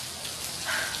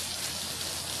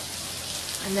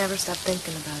I never stop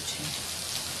thinking about you.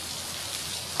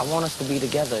 I want us to be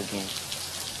together again.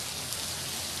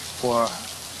 For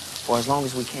as long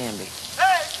as we can be.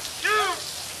 Hey, you!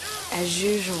 As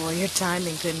usual, your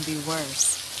timing couldn't be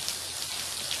worse.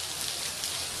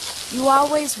 You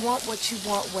always want what you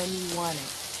want when you want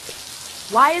it.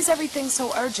 Why is everything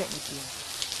so urgent with you?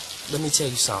 Let me tell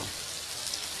you something.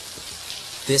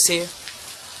 This here,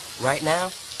 right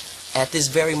now, at this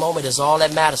very moment is all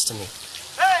that matters to me.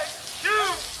 Hey,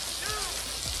 you!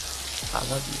 I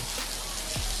love you.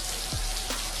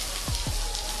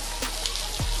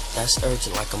 That's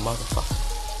urgent like a motherfucker.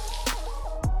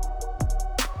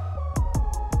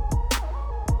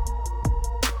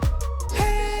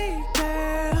 Hey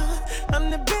girl, I'm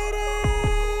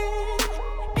debating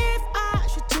if I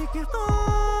should take you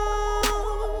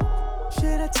home.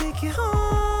 Should I take you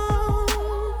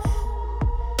home?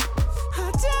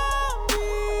 I don't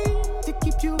mean to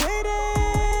keep you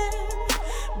waiting,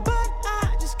 but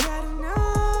I just gotta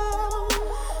know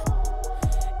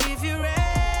if you're ready.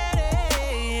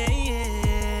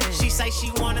 She say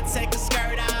she wanna take her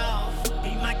skirt off.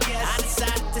 Be my guest. I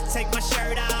decided to take my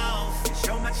shirt off.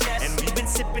 Show my chest. And we've been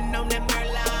sipping on that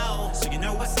Merlot. So you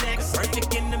know what's next.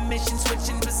 Perfect in the mission,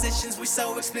 switching positions. We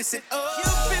so explicit. Oh.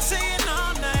 You've been saying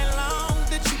all night long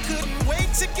that you couldn't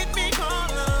wait to get me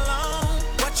all alone.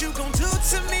 What you gon' do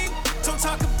to me? Don't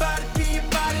talk about it, be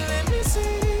about it. Let me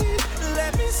see,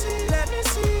 let me see, let me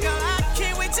see. Girl, I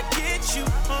can't wait to get you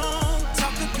home.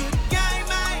 Talk a good game,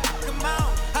 man. Come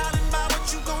on, hollering about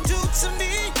what you gon' do to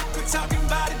me. We're talking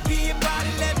about it, be about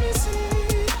it. Let me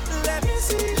see, let me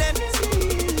see, let me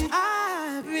see.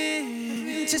 I've been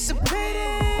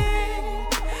anticipating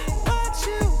what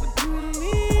you would do to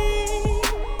me.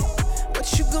 What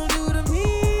you gon' do to me?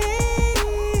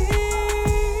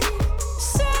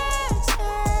 Sex,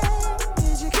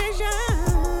 education,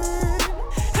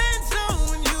 hands on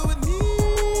when you with me.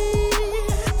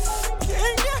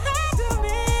 Can you handle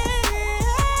me?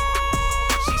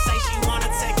 She say she wanna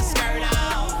take her skirt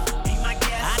off. Be my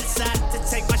guest. I decided to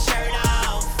take my shirt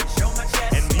off. Show my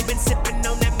chest. And we've been sipping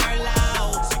on that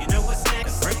Merlot. So you know what's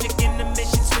next. Perfect in the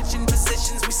mission, switching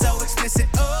positions. We so explicit.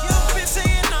 Oh. You've been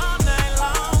saying all night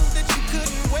long that you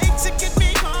couldn't wait to get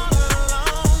me all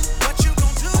alone. What you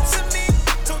gon' do to me?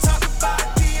 Don't talk about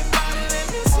it, be about it. Let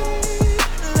me see,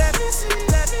 let me see,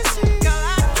 let me see. Girl,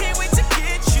 I can't wait to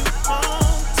get you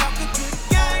home. Talk a good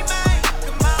game, man.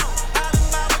 Come on, hollering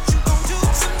about what you gon' do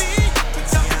to me. We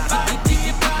talking about it,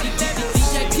 be about it. Let me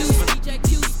see.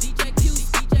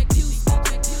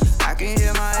 I can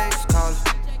hear my ex calling.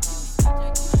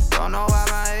 Don't know why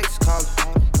my ex calling.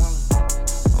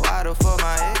 Why the fuck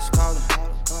my ex calling?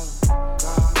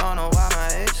 Don't know why my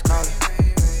ex calling.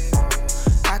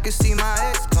 I can see my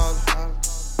ex calling.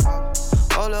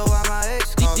 Hold up, why my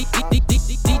ex calling?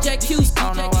 DJ Q's,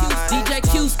 Don't know why my DJ ex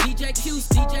Q's, calling. DJ Q's,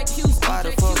 DJ Q's, Why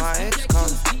the fuck my ex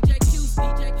calling?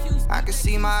 I can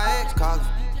see my ex calling.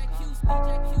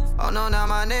 Oh no, now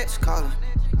my next calling.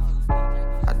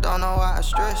 I don't know why I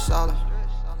stress all them.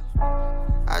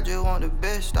 I just want the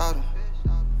best out of them.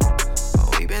 Oh,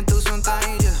 we been through some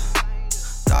things, yeah.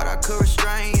 Thought I could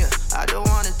restrain ya. I don't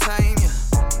wanna tame ya.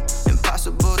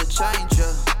 Impossible to change ya.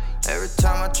 Every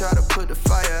time I try to put the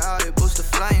fire out, it boosts the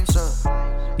flames up.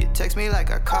 You text me like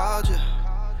I called ya.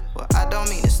 Well, I don't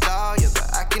mean to stall ya,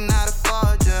 but I cannot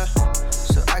afford ya.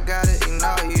 So I gotta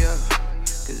ignore ya.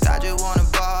 Cause I just wanna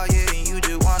ball, yeah, and you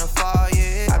just wanna fall,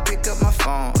 yeah. I pick up my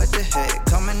phone, what the heck,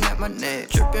 coming at my neck.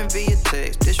 Tripping via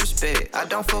text, disrespect, I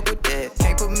don't fuck with that.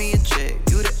 Can't put me a check,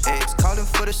 you the ex, calling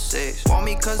for the sex. Want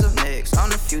me cause of next, I'm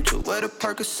the future, where the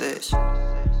Percocets.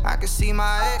 I can see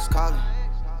my ex calling.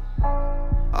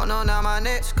 Oh no, now my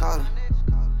next calling.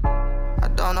 I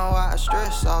don't know why I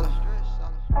stress all them.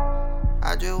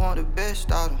 I just want the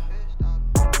best out of them.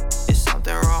 It's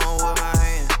something wrong with my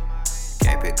hand.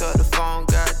 Can't pick up the phone,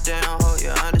 goddamn, hope you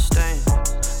understand.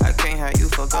 I can't have you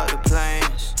fuck up the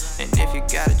plans. And if you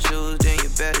gotta choose, then you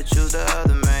better choose the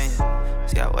other man.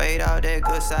 See, I weighed out that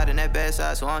good side and that bad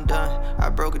side, so I'm done. I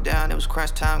broke it down, it was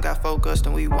crunch time, got focused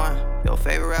and we won. Your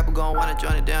favorite rapper gon' wanna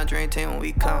join the down dream team when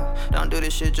we come. Don't do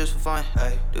this shit just for fun,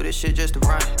 ay. Do this shit just to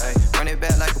run, ay. Run it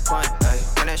back like a punt, ay.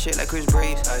 Run that shit like Chris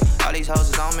Breeze, ay. All these hoes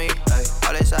is on me, ay.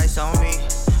 All this ice on me,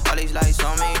 all these lights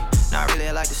on me. Not really,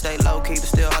 I like to stay low-key, but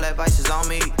still all that vice is on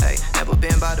me. Ay, never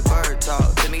been by the bird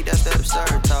talk. To me, that's that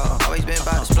absurd talk. Always been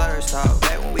by the splurge talk.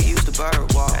 Back when we used to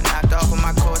bird walk. I knocked off of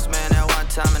my course, man, that one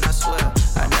time, and I swear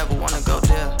I never wanna go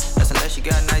there. That's unless you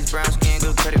got nice brown skin,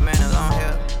 good credit, man, is on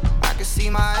here. I can see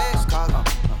my ex calling.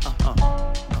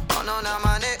 Oh no, now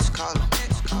my next calling.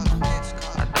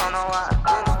 I don't know why I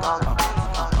couldn't call it.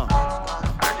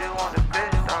 I just want the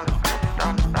best out of it.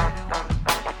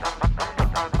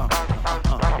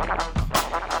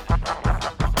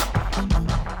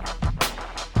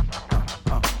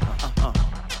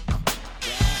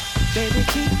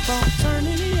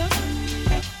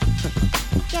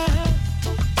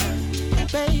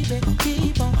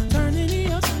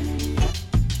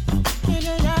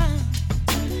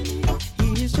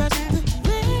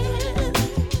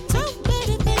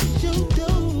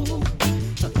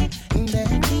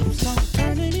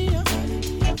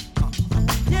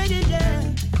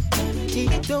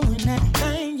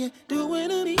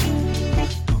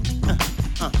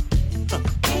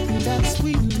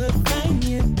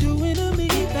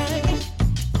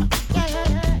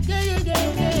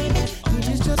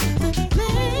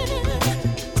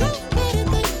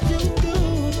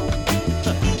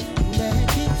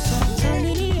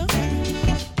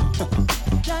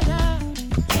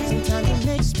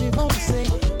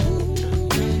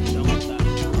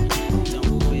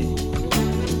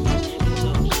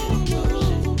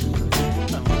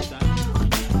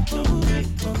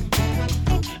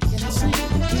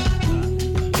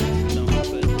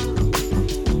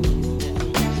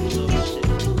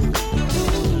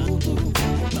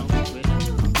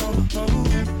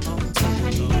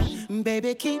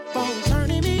 keep on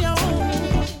turning me on.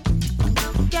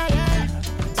 Yeah, yeah.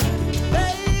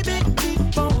 Baby,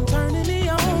 keep on turning me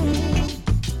on.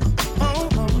 Oh,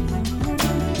 oh.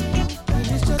 And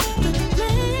it's just a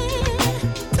plan.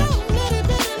 Don't let it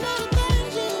be another thing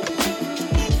you do.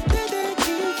 Baby,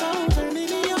 keep on turning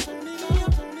me on.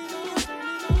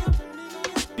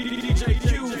 DJ Q.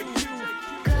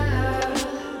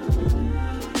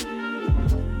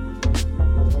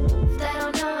 They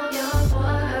don't know your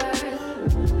worth.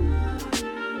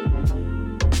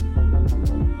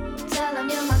 Tell them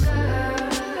you're my girl,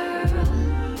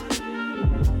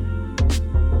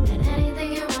 and anything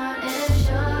you want is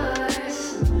yours.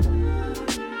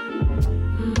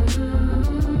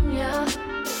 Yeah.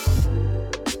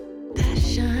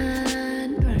 Passion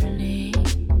burning,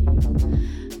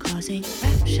 causing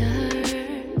rapture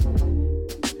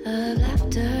of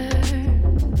laughter.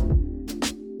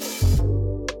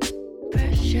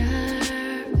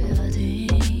 Pressure building,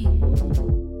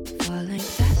 falling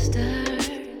faster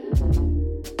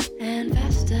and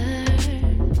faster.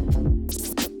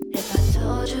 If I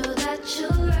told you that you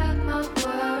rock my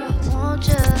world, won't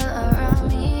you around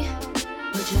me?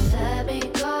 Would you let me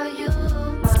call you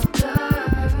my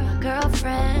girl, my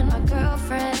girlfriend, my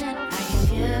girlfriend? I can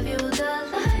give you the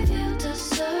life you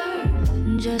deserve.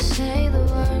 Just say the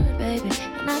word, baby,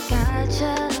 and I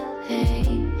gotcha. Hey,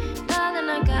 darling,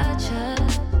 I gotcha.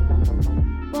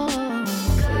 Whoa,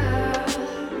 girl.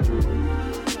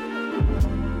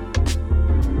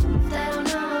 They don't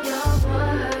know your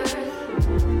worth.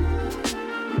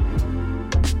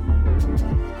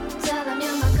 Tell them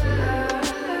you're my girl,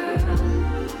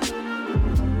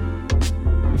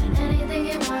 and anything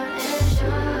you want is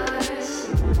yours.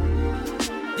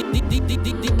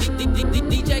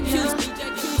 DJ Q's.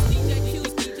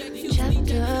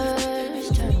 Chapters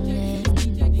turning,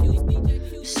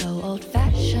 so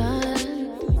old-fashioned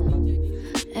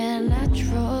and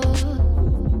natural.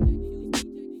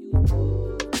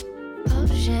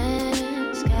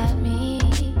 Potions got me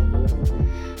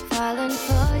falling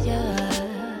for ya.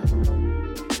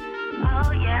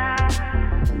 Oh yeah,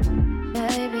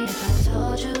 baby. If I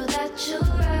told you that you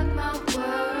rock my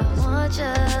world, want you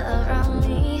around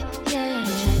me? Yeah,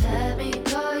 would you let me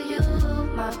call you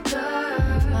my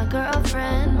girl, my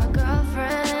girlfriend, my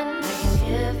girlfriend? I can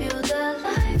give you the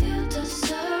life you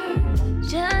deserve.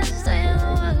 Just say the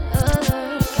word,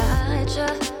 gotcha.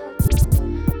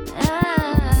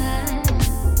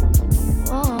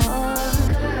 Oh,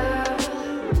 girl,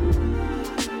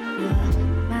 you're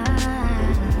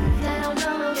mine. They don't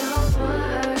know your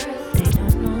worth. They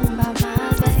don't know about my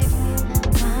baby,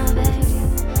 my baby.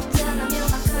 Tell them you're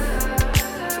my girl,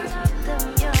 tell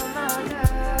them you're my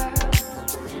girl,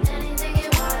 and anything you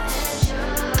want is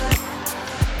yours.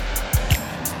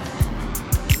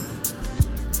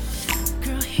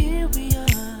 Girl, here we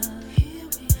are,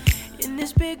 in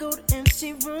this big old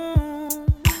empty room,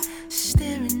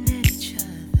 staring at each other.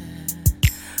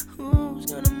 Who's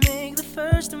gonna make the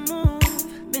first move?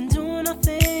 Been doing our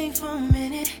thing for a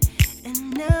minute,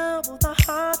 and now both our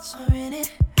hearts are in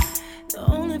it. The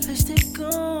only place to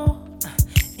go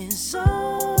is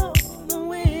all the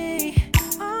way.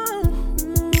 Oh,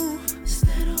 is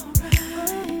that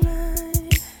alright?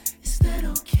 Is that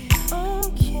okay?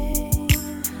 Okay. I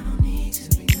don't need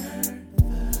to be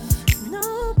nervous.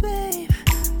 No, babe.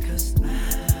 'Cause I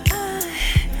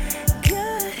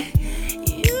got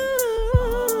you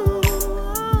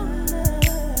all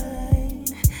night.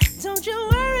 Don't you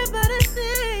worry about a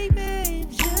thing, babe.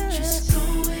 Just go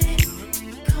with it,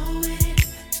 go with it,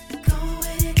 go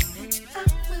with it. I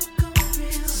will go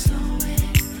real slow with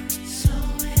it, slow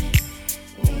with it.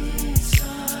 It's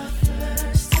our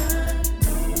first time.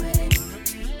 Go with it,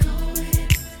 go with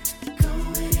it, go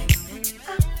with it.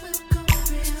 I will go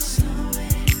real slow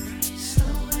with it,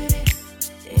 slow with it.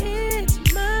 It's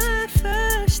my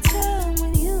first time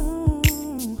with you,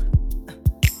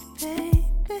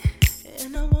 baby,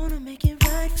 and I wanna make it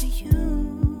right for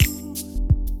you.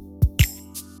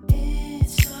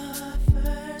 It's our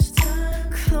first time.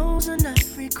 Clothes are not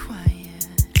required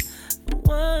for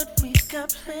what we've got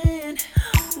planned.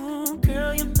 Ooh,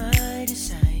 girl, you're my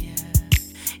desire.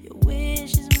 Your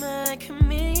wish is my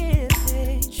command,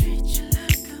 babe. Treat you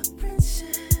like a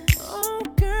princess. Oh,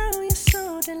 girl, you're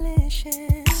so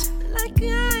delicious. Like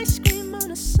ice cream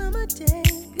on a summer day.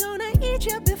 Gonna eat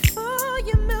you before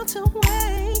you melt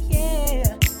away,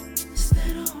 yeah. Is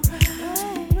that alright?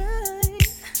 Alright.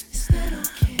 Is that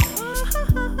okay? Oh,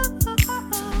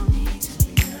 need to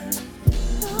be nervous.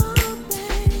 Oh,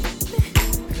 baby.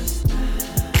 'Cause I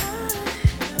got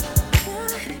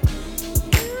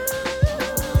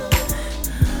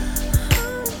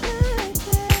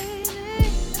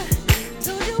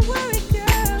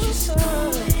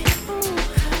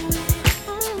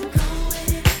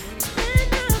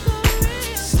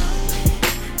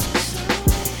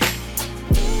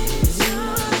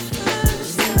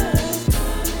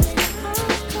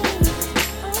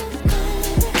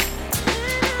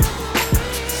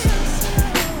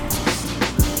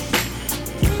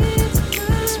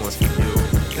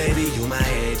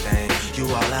everything. You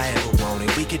all I ever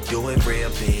wanted. We could do it real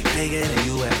big, bigger than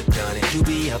you ever done it. You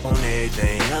be up on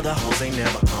everything, other hoes ain't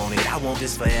never on it. I want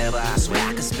this forever, I swear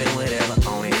I could spend whatever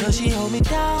on it. Cause she hold me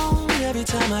down every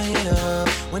time I hit her.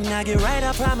 When I get right,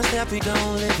 I promise that we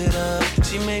gon' live it up.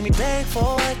 She made me beg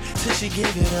for it till she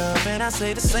give it up. And I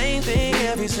say the same thing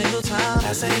every single time.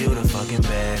 I say you the fucking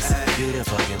best, you the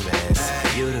fucking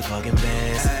best, you the fucking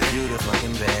best, you the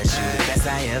fucking best. You the best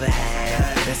I ever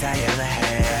had, best I ever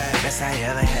had, best I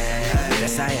ever had,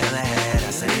 best I ever had.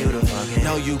 I say you the fucking.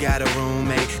 Know you got a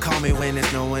roommate, call me when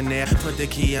there's no one there. Put the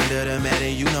key under the mat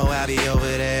and you know I'll be over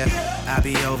there. I'll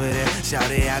be over there,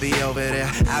 shout it, I'll be over there.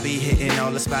 I'll be hitting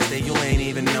all the spots that you ain't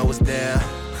even know is there.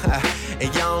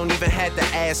 And y'all don't even have to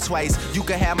ask twice. You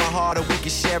can have my heart or we can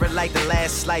share it like the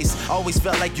last slice. Always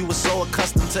felt like you were so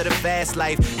accustomed to the fast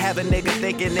life. Have a nigga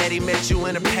thinking that he met you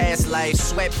in a past life.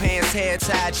 Sweatpants, hair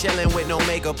tied, chilling with no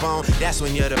makeup on. That's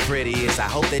when you're the prettiest. I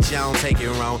hope that y'all don't take it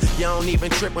wrong. You don't even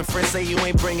trip when friends say you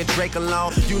ain't bringing Drake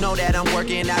along. You know that I'm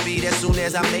working, I'll be there soon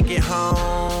as I make it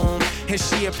home. And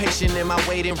she a patient in my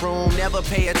waiting room. Never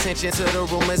pay attention to the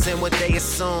rumors and what they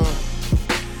assume.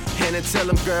 And until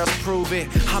them girls prove it,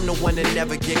 I'm the one that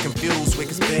never get confused with.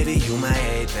 Cause baby, you my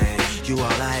everything, you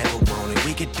all I ever wanted.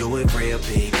 We could do it real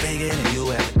big, bigger than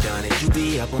you ever done it. You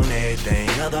be up on everything,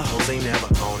 other hoes ain't never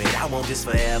on it. I want this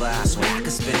forever, I swear I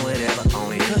could spend whatever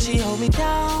on it. Cause she hold me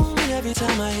down every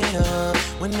time I hit her.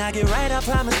 When I get right, I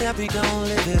promise that we gon'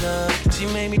 live it up. She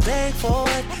made me beg for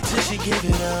it till she give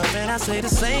it up. And I say the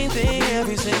same thing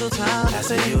every single time. I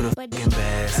say you the fucking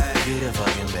best, you the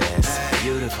fucking best,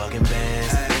 you the fucking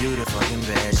best, you the fucking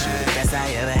best, you the best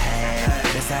I ever had,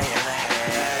 best I ever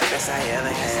had, best I ever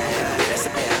had, best I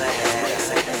ever had.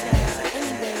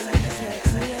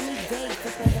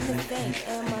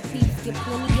 And my peeps get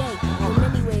plenty A. There are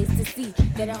many ways to see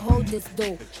that I hold this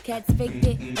dough. Cats faked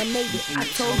it, I made it, I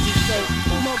told you so.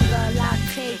 Mocha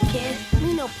latte, kid,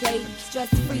 we no play.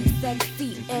 Stress-free,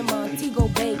 sexy, and Montego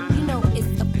Bay. You know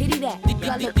it's a pity that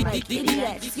y'all look like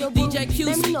idiots. Your boo,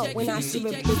 let me know when I should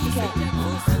rip this cat.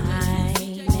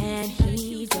 And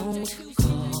he don't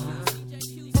call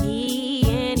me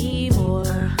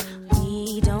anymore.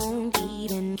 We don't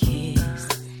even kiss.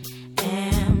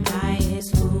 Am I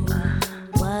his fool?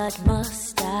 What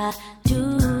must I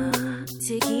do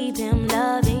to keep him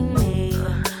loving me?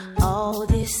 All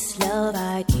this love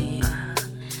I give,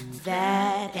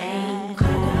 that ain't cool.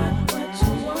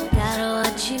 Got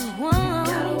what you want,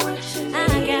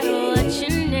 I got what you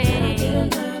need.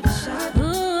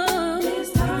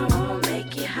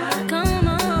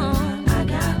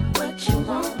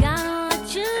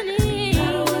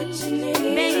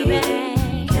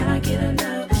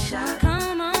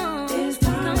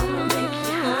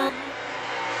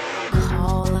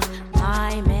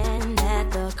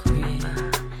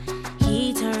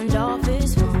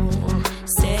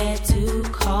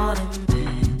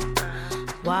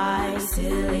 Why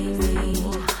silly me?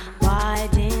 Why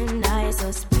didn't I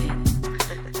suspect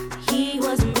he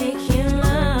was making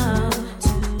love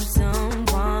to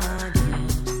someone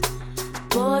else?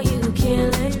 Boy, you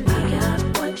killing me. I got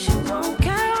what you want.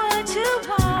 Got what you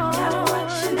want. Got what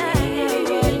you need.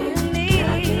 Got what you need. Can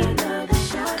I get another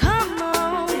shot? Come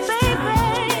on,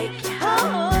 baby. Oh,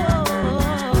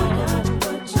 got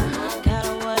what you want. Got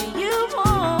what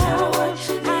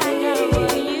you need. I got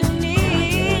what you need.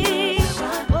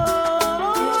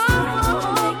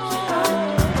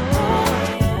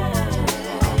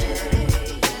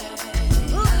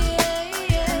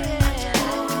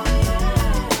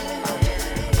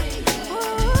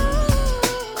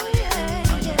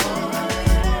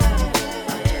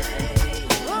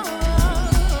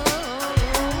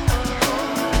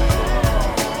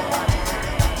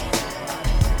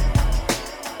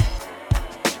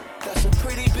 That's a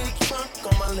pretty big trunk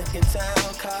on my Lincoln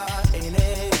Town car, ain't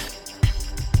it?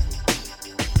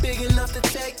 Big enough to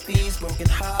take these broken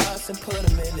hearts and put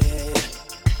them in it.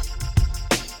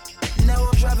 Now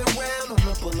I'm driving around on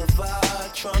the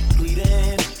boulevard, trunk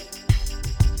bleeding.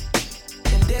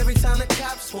 And every time the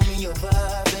cops pull me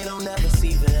over, they don't ever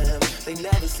see them, they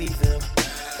never see them.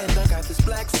 And I got this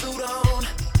black suit on,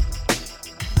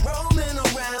 rolling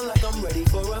around like I'm ready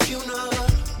for a funeral.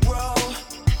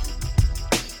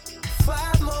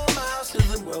 5 more miles till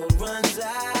the road runs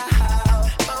out.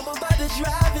 I'm about to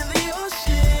drive in the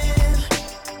ocean.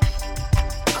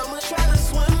 I'ma try to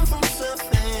swim from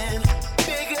something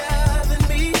bigger than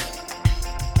me.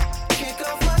 Kick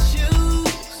off my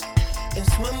shoes and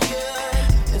swim good,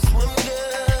 and swim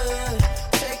good.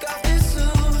 Take off this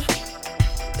suit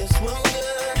and swim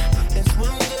good, and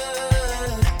swim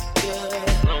good, yeah.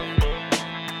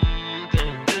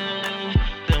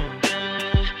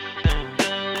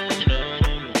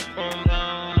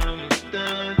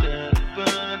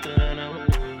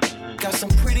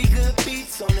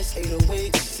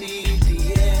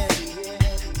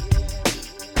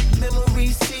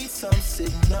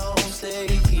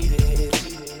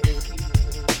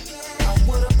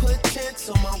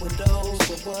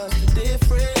 what's the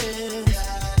difference?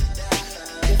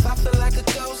 If I feel like a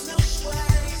ghost,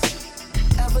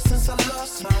 ever since I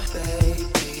lost my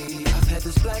baby, I've had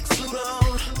this black suit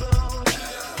on,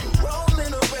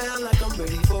 rolling around like I'm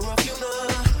ready for a funeral.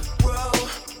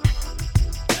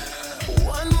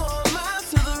 One more mile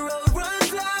till the road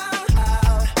runs out.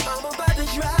 I'm about to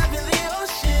drive in the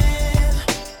ocean.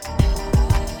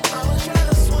 I'ma try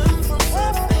to swim from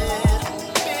something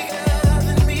bigger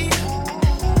than me.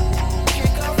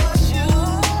 Kick off my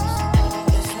shoes.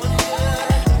 Let's swim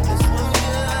good. Let's swim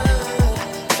good.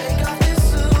 Take off this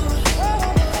suit.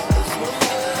 Let's swim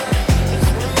good. Let's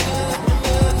swim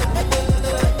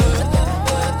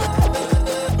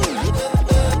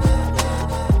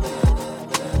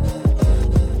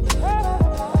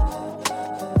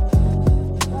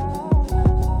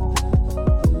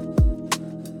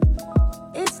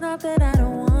It's not that I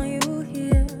don't want you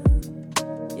here.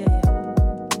 Yeah.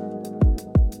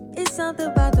 It's something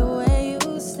about the way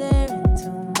you stare into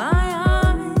my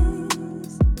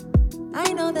eyes.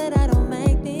 I know that I don't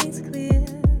make things clear.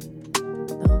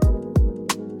 No.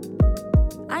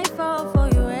 I fall for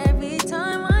you every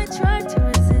time I try to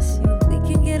resist you. We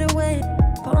can get away.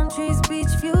 Palm trees,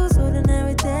 beach views,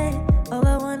 ordinary day. All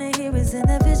I wanna hear is in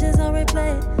the visions on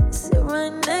replay. Sit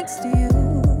right next to you.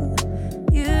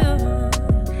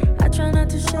 I try not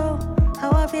to show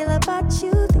how I feel about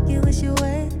you. Think you wish you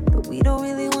away, but we don't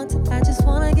really want to. I just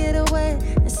wanna get away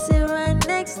and sit right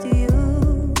next to you.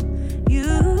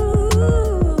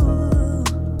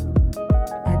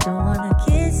 I don't wanna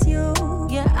kiss you.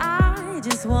 Yeah, I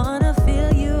just wanna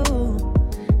feel you.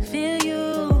 Feel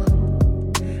you.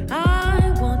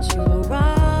 I want you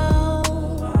around.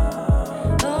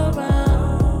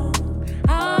 Around.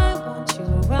 I want you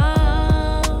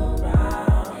around.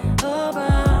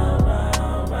 Around.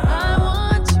 I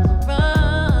want you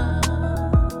around.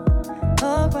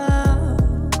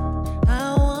 Around. I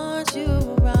want you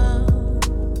around.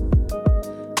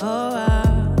 Around.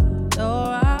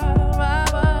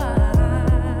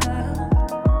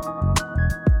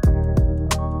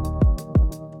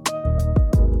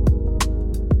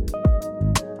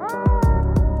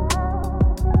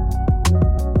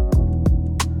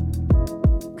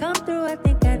 Come through, I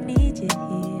think I need you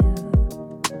here.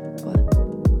 What?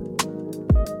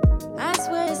 I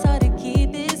swear it's hard to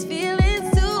keep these feelings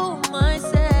to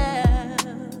myself.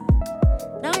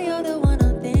 Now you're the one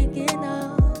I'm thinking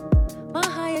of. My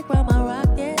higher ground, my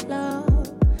rocket low.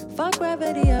 Fuck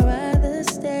gravity, I'd rather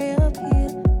stay up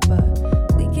here. But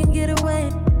we can get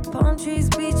away. Palm trees,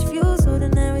 beach views,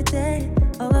 ordinary day.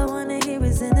 All I wanna hear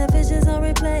is in the visions on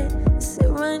replay. Sit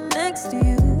right next to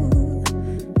you.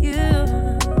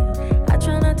 I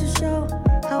try not to show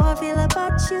how I feel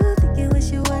about you. Think you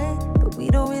wish you away, but we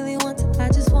don't really want to. I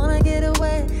just wanna get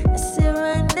away and sit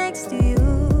right next to you.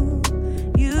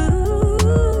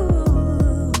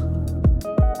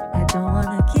 I don't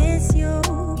wanna kiss you.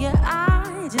 Yeah,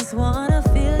 I just wanna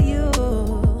feel you.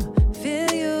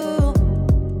 Feel you.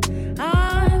 I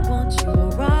want you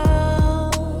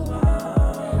around.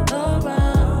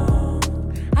 Around.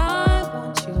 I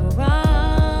want you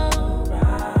around.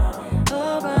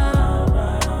 Around.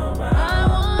 I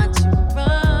want you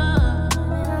around.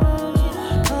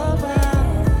 Around.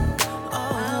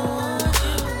 I want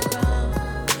you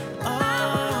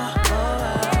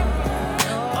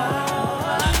around.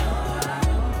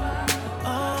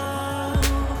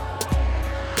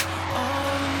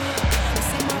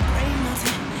 See my brain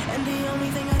melting, and the only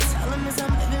thing I tell him is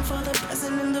I'm living for the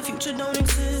present and the future don't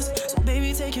exist. So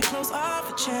baby, take your clothes off.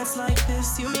 A chance like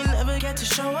this, you may never get to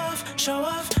show off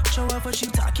what you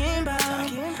talking about.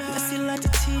 Yes, you like to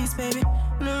tease, baby.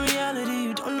 In reality,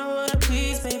 you don't know what to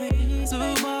please, baby.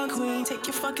 Blue ball queen, take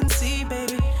your fucking seat,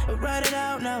 baby. Write it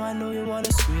out now, I know you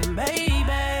wanna scream,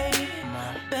 baby.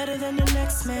 Better than the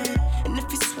next man. And if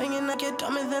you're swinging, I get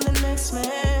dumber than the next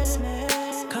man.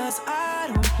 Cause I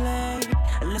don't play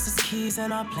unless it's keys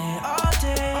and I'll play all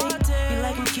day. You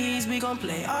like them keys, we gon'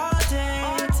 play all day.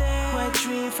 Wet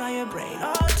dream, fry your brain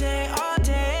all day.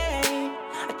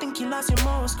 I think you lost your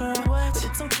morals, girl. But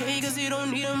it's okay, cause you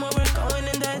don't need them. Where we're going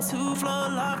in that 2-floor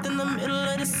loft in the middle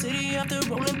of the city. After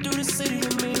rolling through the city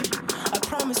with me, I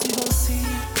promise you gon' see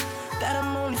that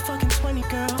I'm only fucking 20,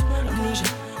 girl. Amnesia,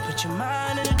 put your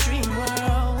mind in a dream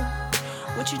world.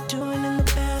 What you doing in the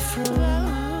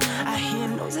bathroom? I hear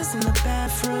noises in the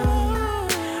bathroom.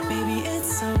 Baby,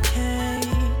 it's okay.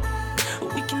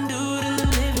 We can do it in the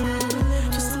living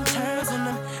room. Just some turns in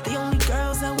them. The only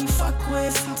girls that we fuck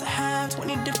with seem to have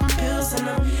 20 different pills in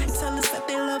them. And tell us that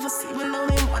they love us even though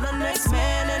they want the next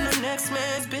man. And the next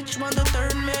man's bitch want the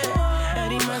third man.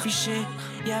 Eddie Murphy shit.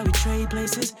 Yeah, we trade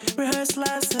places, rehearse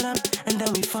lines to them, and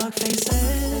then we fuck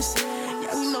faces.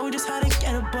 Yeah, we know just how to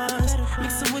get a buzz.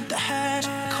 Mix it with the hash,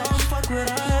 come fuck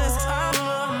with us. I'm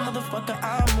raw, motherfucker,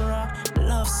 I'm raw.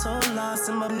 Love so lost,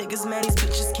 and my niggas mad, these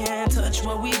bitches can't touch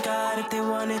what we got if they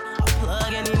want it. I'll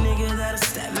plug any nigga that'll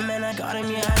step, man, I got him,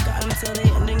 yeah, I got him till the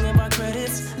ending of my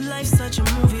credits. Life's such a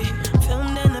movie,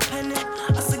 filmed independent,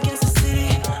 us against the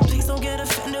city. Please don't get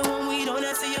offended when we don't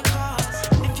answer your calls.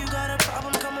 And if you got a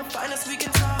problem, come and find us, we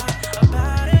can talk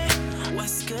about it.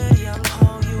 What's good, young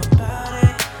ho, you about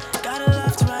it? Got a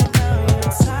left right now, you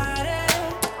excited?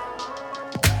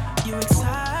 You excited?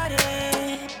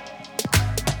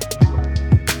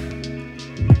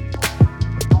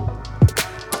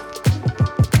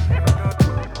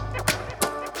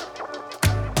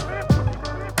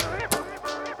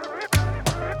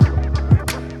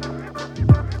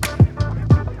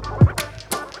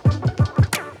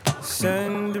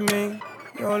 Send me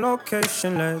your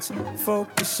location, let's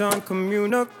focus on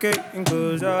communicating,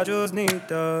 cause I just need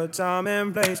the time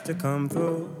and place to come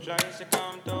through.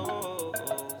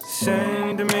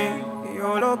 Send me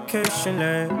your location,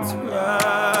 let's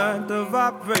ride the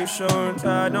vibrations.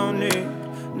 I don't need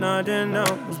nothing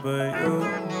else but you.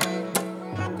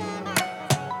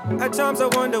 At times I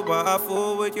wonder why I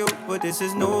fool with you, but this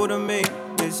is new to me.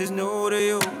 This is new to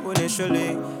you.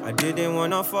 Initially, I didn't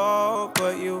wanna fall,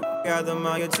 but you gathered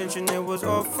my attention, it was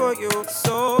all for you.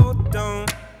 So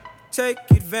don't take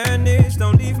advantage,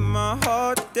 don't leave my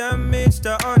heart damaged.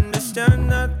 I understand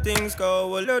that things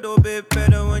go a little bit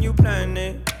better when you plan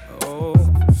it. Oh,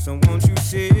 so won't you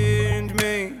send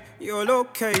me your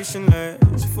location?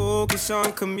 Let's focus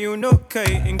on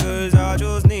communicating, cause I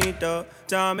just need the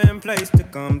time and place to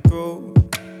come through.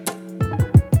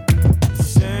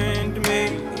 Send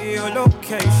me your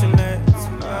location, let's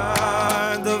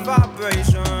ride the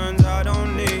vibrations. I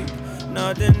don't need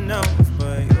nothing else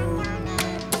but you.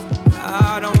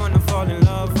 I don't wanna fall in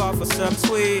love off of some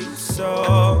sweet,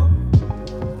 so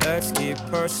let's get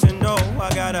personal.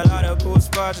 I got a lot of cool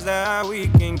spots that we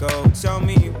can go. Tell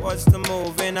me what's the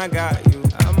move and I got you.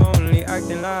 I'm only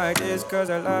acting like this cause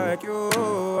I like you.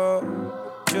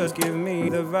 Just give me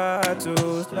the vibe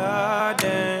to slide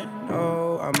in.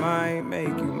 Oh, I might make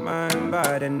you mine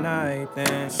by the night.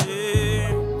 Then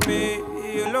send me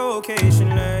your location,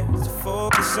 let's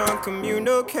focus on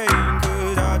communicating,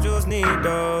 cause I just need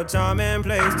the time and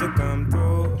place to come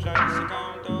through.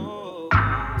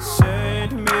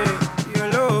 Send me your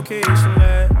location,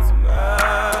 let's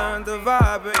ride the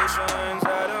vibrations.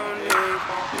 I don't need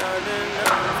nothing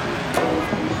else.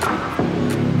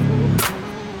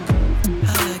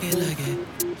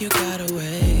 You got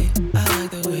away, I like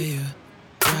the way you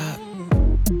drop.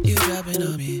 You dropping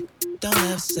on me, don't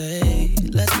have to say,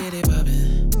 let's get it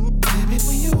poppin'. Baby,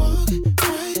 when you walk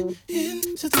right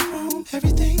into the room,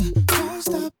 everything won't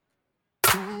stop.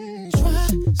 Try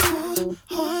so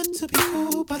hard to be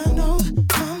cool, but I know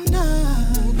I'm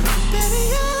not. Baby,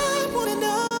 I wanna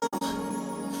know.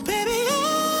 Baby,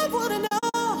 I wanna know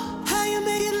how you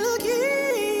make it look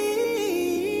easy.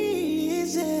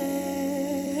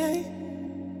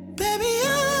 Baby,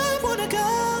 I wanna go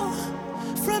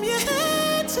from your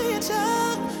head to your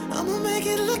toe. I'ma make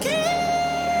it look easy.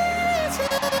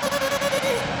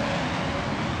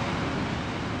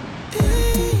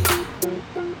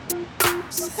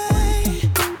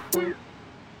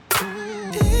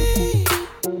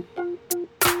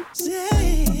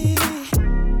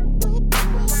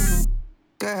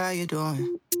 Girl, how you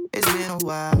doing? It's been a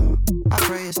while. I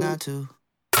pray it's not too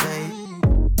late.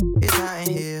 It's hot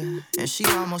in here, and she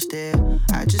almost there.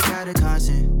 I just gotta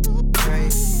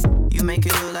concentrate. You make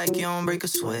it look like you don't break a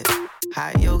sweat.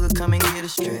 Hot yoga, come and get a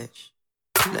stretch.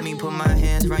 Let me put my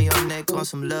hands around your neck on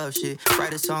some love shit.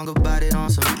 Write a song about it on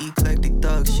some eclectic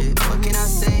thug shit. What can I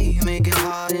say? You make it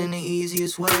hard in the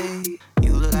easiest way.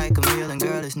 You look like a meal, and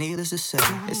girl, it's needless to say.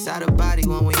 It's out of body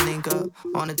when we link up.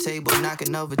 On the table,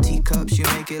 knocking over teacups. You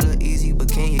make it look easy, but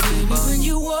can you keep up? When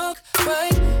you walk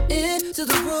right into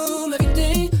the room,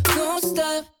 everything don't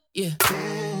stop, yeah.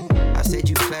 I said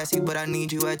you classy, but I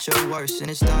need you at your worst. And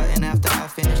it's starting after I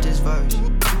finish this verse.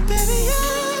 Baby,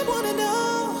 I wanna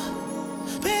know.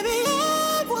 Baby,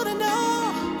 I wanna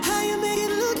know how you make it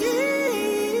look easy.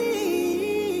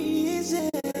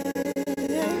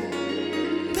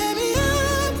 Baby, I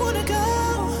wanna go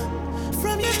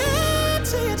from your head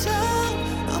to your toe.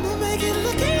 I'ma make it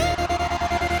look easy.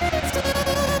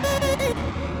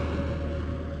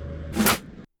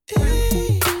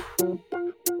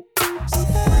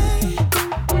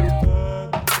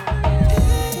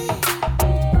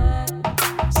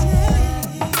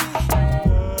 Say,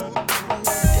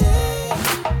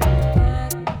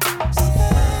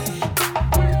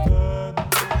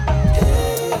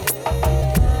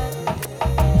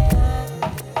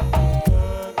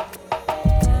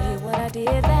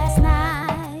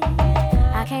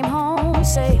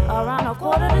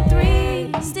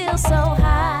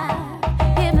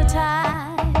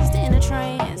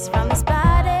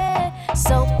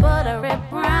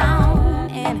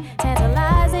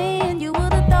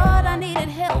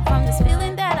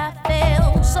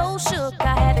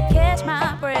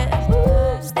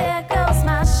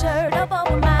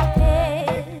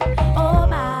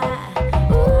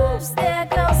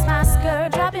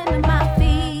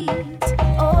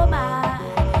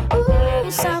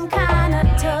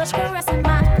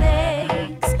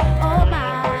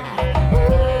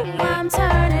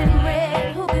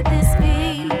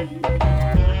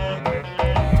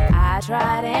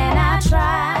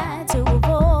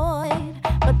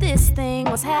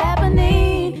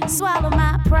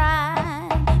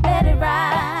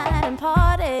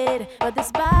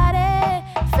 body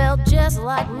felt just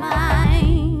like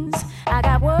mine. I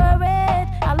got worried,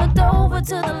 I looked over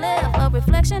to the left, a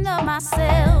reflection of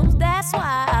myself. That's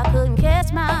why I couldn't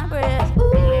catch my breath.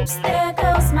 Oops, there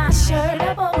goes my shirt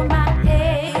up over my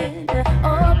head.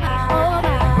 Oh my,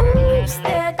 oops,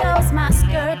 there goes my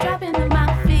skirt dropping to my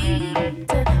feet.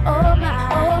 Oh my,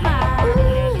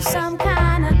 ooh, some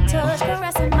kind of touch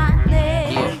caressing my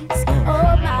legs.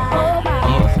 Oh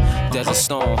my, there's a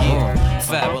storm,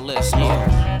 fabulous,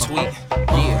 tweet,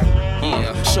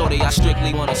 shorty, I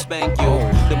strictly wanna spank you.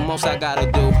 The most I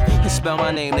gotta do is spell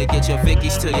my name to get your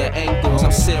Vickies to your ankles.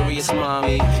 I'm serious,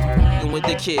 mommy. With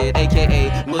the kid,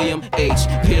 aka William H.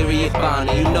 Period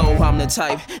Bonnie. You know I'm the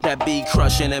type that be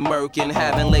crushing and murking,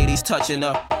 having ladies touching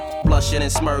up, blushing and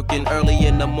smirking. Early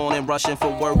in the morning, rushing for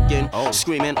working,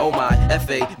 screaming, oh my,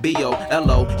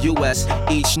 FABOLOUS.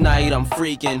 Each night I'm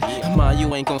freaking. Ma,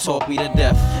 you ain't gon' talk me to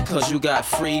death, cause you got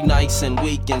free nights and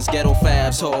weekends. Ghetto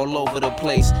fabs all over the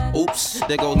place. Oops,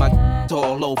 there goes my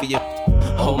all over you.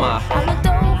 Oh my. I looked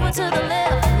over to the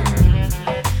left.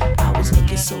 I was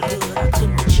looking so good, I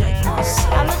couldn't reject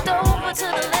myself. I looked over to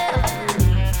the left.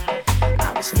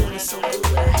 I was feeling so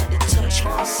good, I had to touch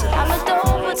myself. I looked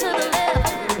over to the left.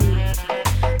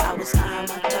 I was eyeing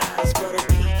my thighs, but a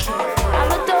pecan. I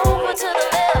looked over to the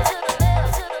left.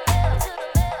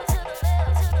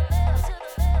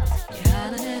 You're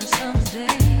hotter than a summer's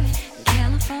day in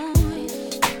California.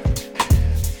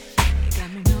 You got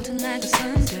me melting like a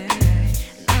Sunday,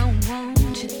 and I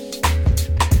want you.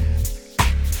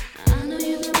 I know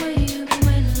you've been waiting a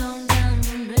long time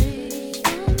for me.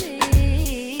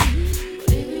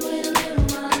 But if you wait a little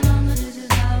while longer, this is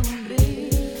how it will be.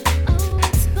 Oh,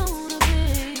 it's gonna be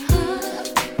hot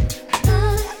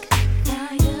like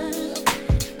fire.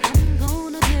 I'm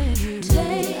gonna take you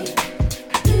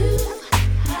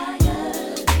higher.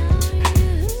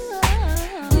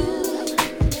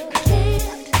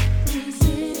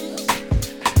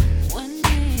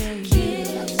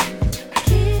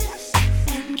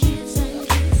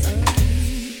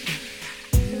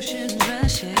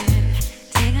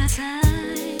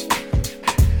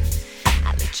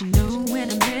 You know when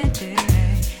I'm ready,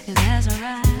 and that's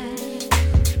alright.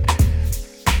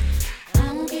 I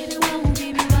won't keep you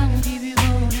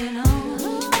holding on.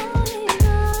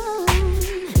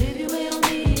 If you wait on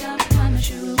me, I promise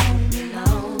you it won't be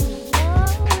long.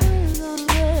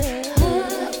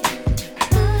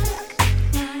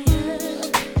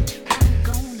 I'm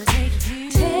gonna take you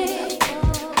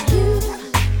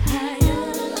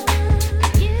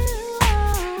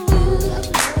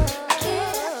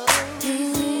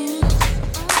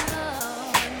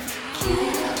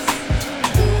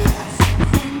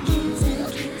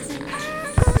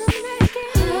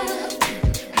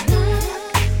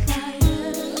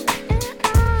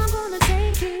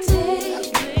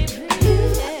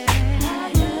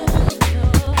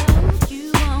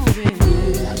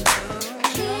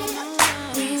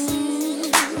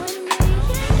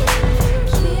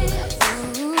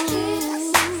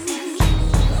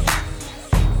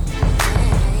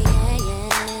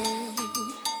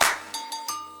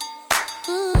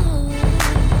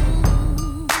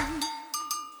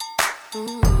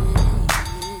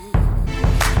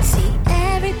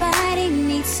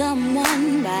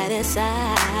someone by their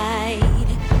side,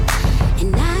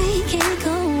 and I can't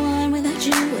go on without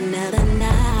you another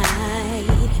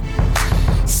night.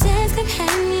 Since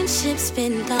companionship's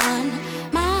been gone,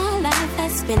 my life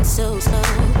has been so slow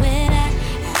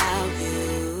without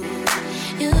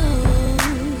you.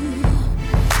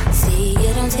 See,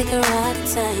 you don't take a rocket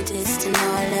scientist to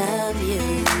know I love you,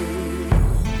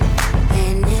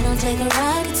 and it don't take a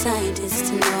rocket scientist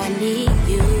to know I need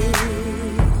you.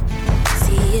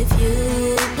 If you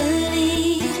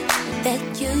believe that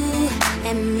you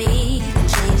and me can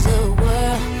change the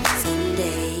world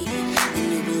someday, then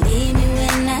you believe me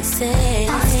when I say I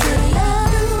still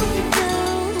love you.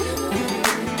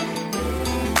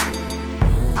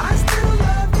 I still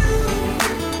love you.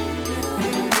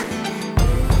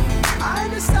 I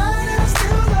decided I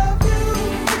still love you.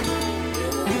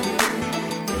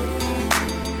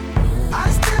 I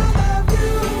still love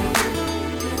you.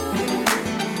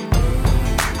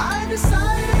 I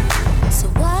decided. So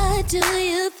what do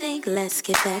you think? Let's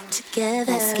get back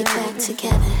together. Let's get back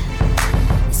together.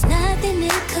 There's nothing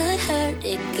that could hurt.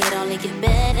 It could only get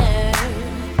better.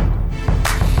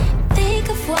 Think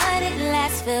of what it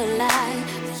last felt like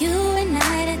for you and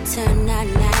I to turn our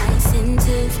nights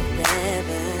into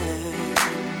forever.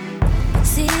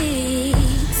 See,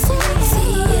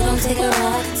 you don't take a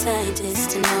rocket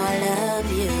scientist to know I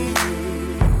love you,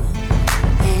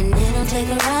 and it don't take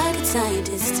a rocket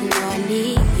scientist to know I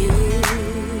need you.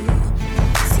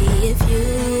 See if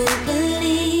you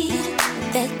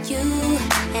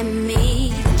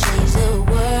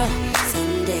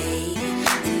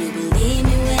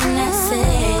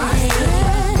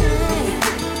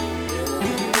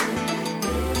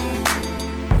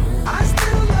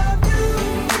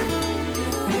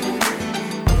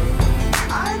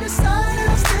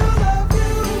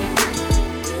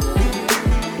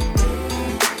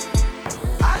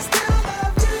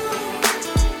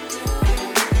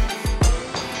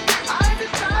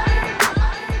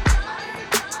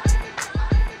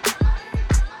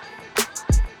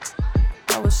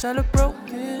cellar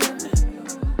broken.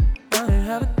 I ain't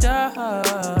have a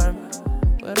dime,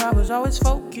 but I was always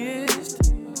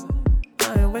focused.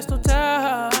 I ain't waste no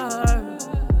time.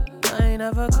 I ain't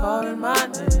ever calling my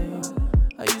name.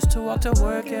 I used to walk to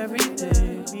work every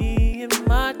day, me and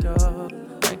my dog.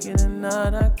 Like in the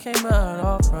night, I came out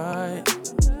alright.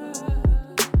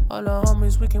 All the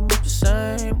homies, we can move the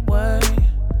same way,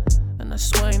 and I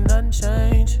swear ain't nothing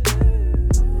changed.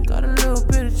 Got a little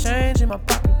bit of change in my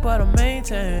pocket, but I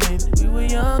maintain. We were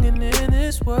young and in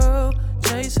this world,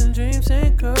 chasing dreams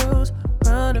and girls,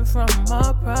 running from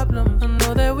our problems. I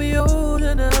know that we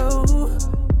older now,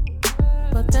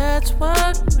 but that's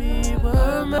what we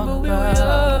were. Remember we were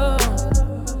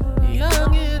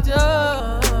young and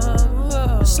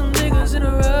dumb. Some niggas in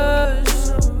a rush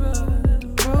to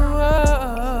grow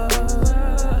up.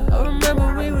 I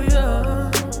remember we were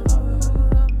young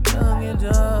and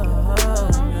dumb.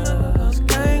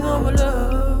 Gang over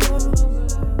love,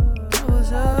 that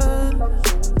was us.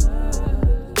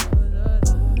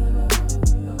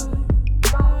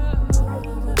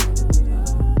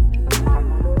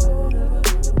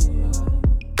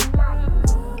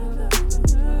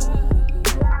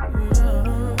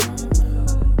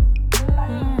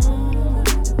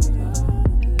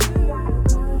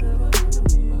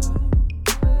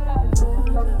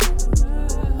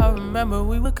 I remember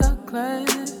we were cut class.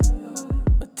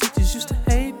 Used to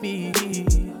hate me.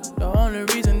 The only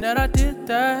reason that I did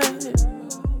that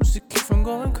was to keep from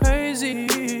going crazy.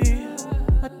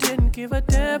 I didn't give a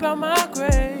damn about my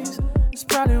grades. It's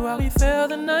probably why we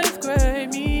failed the 9th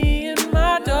grade. Me and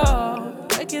my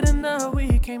dog, like it or not,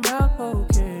 we came out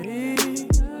okay.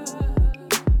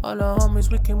 All the homies,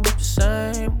 we can move the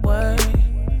same way,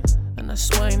 and I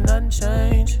swear ain't nothing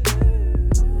changed.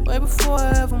 Way before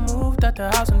I ever moved out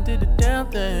the house and did the damn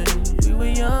thing. We were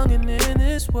young and in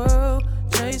this world,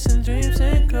 chasing dreams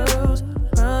and girls,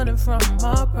 running from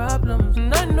our problems.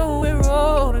 And I know we're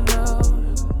older now,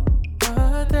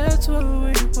 but that's what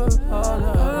we were all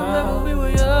about. I remember we were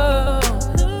young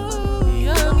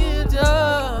and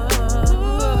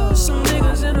dumb. Some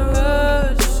niggas in a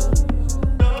rush.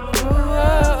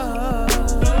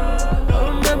 I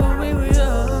remember we were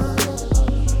young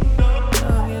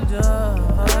and dumb.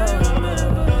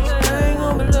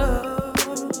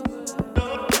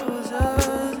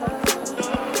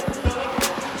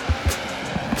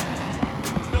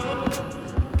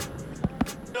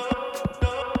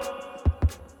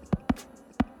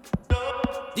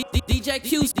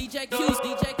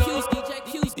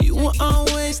 You were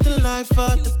always the life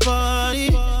of the party.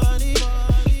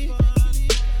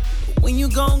 When you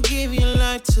gon' give your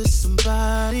life to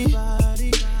somebody,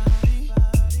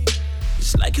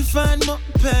 it's like you find more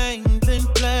pain than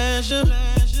pleasure.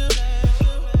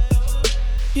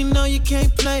 You know you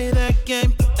can't play that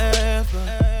game forever.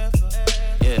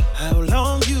 Yeah, how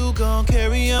long you gon'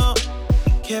 carry on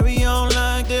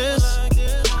like this?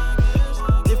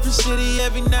 Different city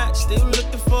every night, still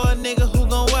looking for a nigga who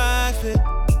gon' wife it.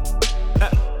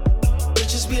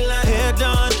 Bitches be like, hair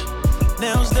done,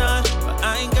 nails done, but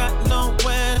I ain't got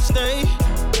nowhere to stay.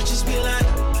 Bitches be like,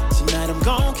 tonight I'm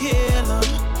gon' kill them,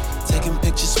 taking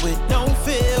pictures with no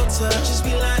filter. Bitches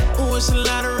be like, ooh, it's a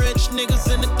lot of rich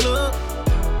niggas in the club,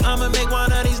 I'ma make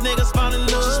one of these niggas fall in love.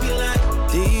 Bitches be like,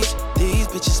 these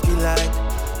bitches be like,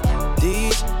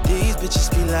 these bitches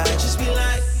be like, bitches be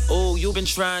like, oh, you been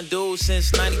trying dude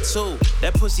since 92.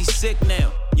 That pussy sick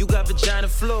now. You got vagina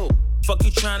flu. Fuck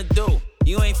you trying to do?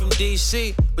 You ain't from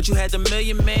DC, but you had the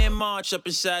Million Man March up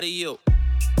inside of you.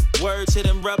 Word to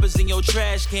them rubbers in your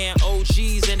trash can.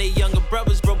 OGs and their younger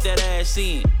brothers broke that ass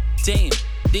in. Damn,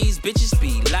 these bitches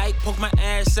be like, poke my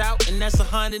ass out, and that's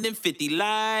 150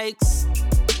 likes.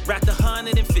 Rock the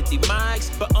 150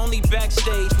 mics, but only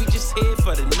backstage. We just here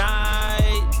for the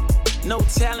night. No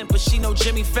talent, but she know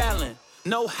Jimmy Fallon.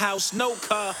 No house, no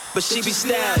car, but she be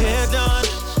styling. Hair done,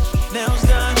 nails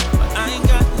done, but I ain't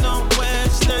got nowhere to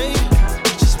stay.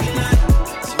 Just be like,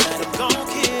 tonight I'm gon'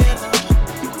 kill them,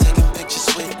 taking pictures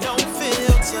with no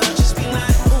filter. Just be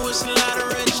like, ooh, it's a lot of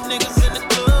rich niggas in the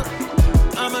club,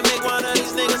 I'ma make one of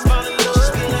these niggas fall in love.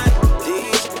 Just be like,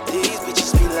 these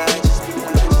bitches be like,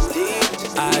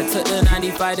 I took the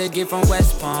 95 to get from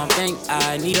West Palm. Think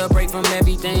I need a break from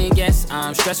everything. Yes,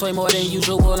 I'm stressed way more than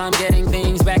usual. I'm getting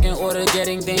things back in order,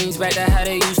 getting things back to how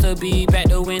they used to be. Back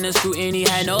to when the scrutiny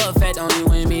had no effect on you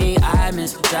and me. I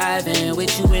miss driving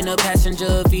with you in the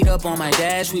passenger, feet up on my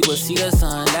dash. We would see the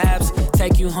sun lapse,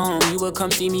 take you home. You would come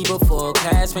see me before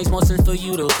class. Makes more sense for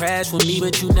you to crash with me,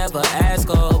 but you never ask,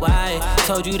 oh why.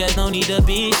 Told you there's no need to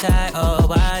be shy, oh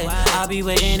why. I'll be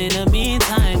waiting in the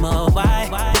meantime, oh why.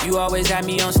 You You always had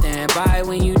me on standby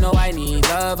when you know I need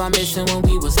love. I'm missing when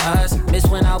we was us. Miss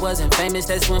when I wasn't famous,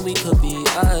 that's when we could be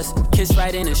us. Kiss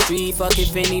right in the street, fuck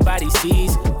if anybody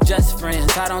sees. Just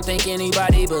friends, I don't think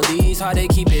anybody believes. Hard to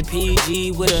keep it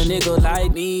PG with a nigga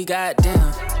like me, goddamn.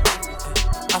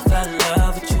 I fell in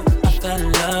love with you, I fell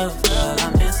in love, girl, I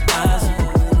miss us.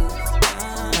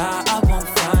 Nah, I won't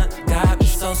front, got me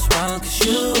so strong, cause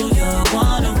you're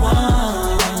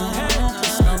one-on-one.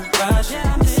 There's no rush,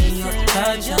 missing your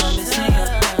touch, I'm missing your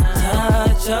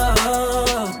touch,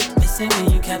 oh. Missing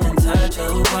when you kept in touch,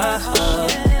 oh, wow.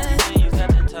 Missing you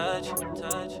kept in touch.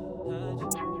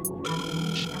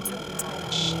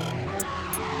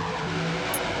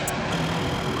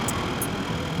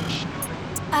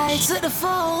 I took the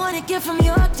 400 gift from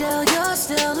Yorkdale. You're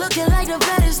still looking like the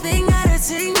baddest thing I'd have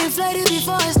seen. Inflated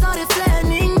before it started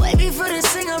flattening. Way before the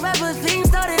singer-rapper thing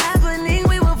started happening.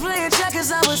 We were playing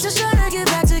checkers, I was just trying to get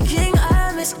back to King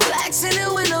Amish. Blacks in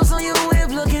the windows on your whip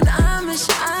looking Amish.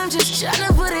 I'm just trying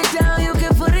to put it down, you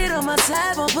can put it on my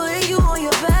tab. I'm putting you on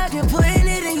your back and putting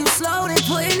it in you slow, then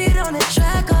putting it on the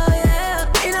track, oh yeah.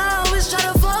 And I always try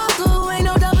to fall through, ain't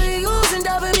no W's and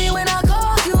W me when I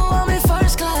call you. I'm in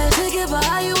first class, thinking about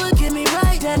how you would get me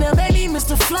right. Then it made me miss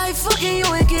the flight, fucking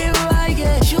you and get right,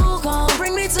 yeah. You gon'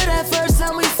 bring me to that first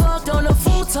time we fucked on the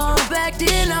futon. Back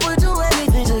then I would do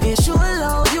anything to get you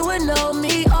alone. You would know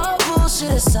me, all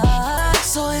bullshit aside.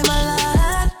 So in my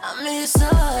life, I miss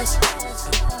us.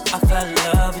 I fell in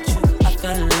love with you, I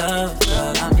fell in love,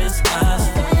 girl, I miss us.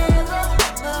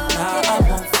 Now I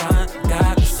won't front,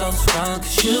 got me so strong,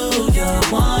 cause you're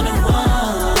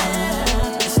one-on-one.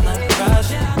 It's no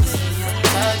rush, missing your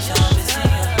touch, I'm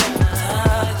missing your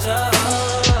touch, oh.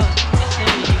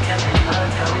 Missing you kept in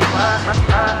touch, oh.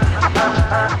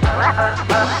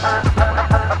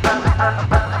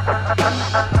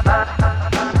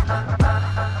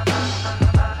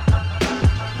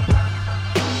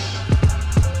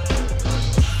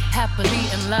 Happily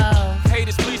in love.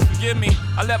 Haters, please forgive me.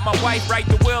 I let my wife write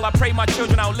the will. I pray my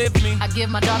children outlive me. I give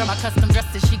my daughter my custom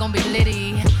dresses, she gon' be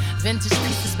litty. Vintage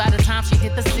pieces by the time she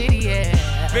hit the city, yeah.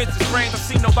 Vintage frames, I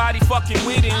see nobody fucking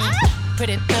with him.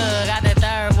 Pretty thug, out the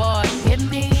third ward, hit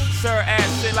me. Sir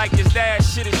ass shit like his dad,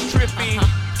 shit is trippy.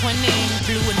 Twinning,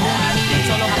 blue and moody,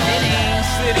 solo fitting.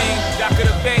 Sitting, dock of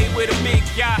the bay with a big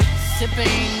yacht.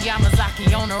 Sipping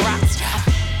Yamazaki on the rocks.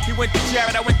 He went to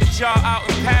Jared, I went to Jar out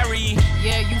in Paris.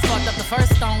 Yeah, you fucked up the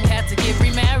first stone, had to get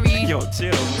remarried. Yo,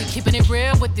 chill. We keeping it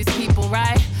real with these people,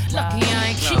 right? Lucky I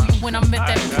ain't cute when I met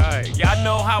that. Yeah, I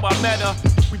know how I met her.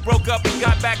 We broke up and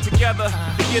got back together.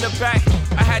 To get her back,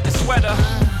 I had to sweat her.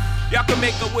 Y'all can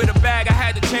make her with a bag, I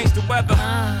had to change the weather.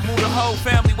 Move the whole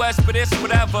family west, but it's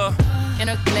whatever. In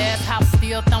a glass house,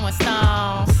 still throwing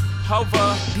stones.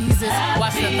 Hover. Jesus,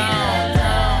 watch the thong.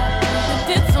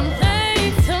 You did some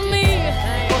things to me.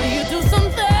 Or you do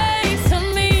some things to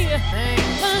me.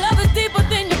 My love is deeper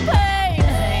than your pain.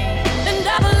 And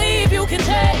I believe you can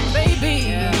take,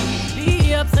 baby.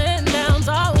 The ups and downs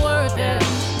are worth it.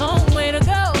 Long way to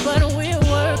go, but we're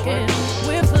working.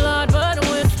 We're flawed, but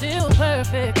we're still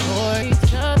perfect for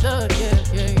each other.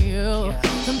 Yeah.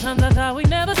 Sometimes I thought we'd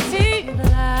never see the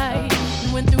light.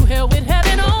 We went through hell with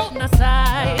heaven on our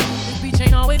side. This beach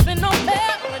ain't always been no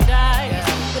paradise.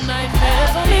 The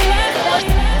nightmares only last.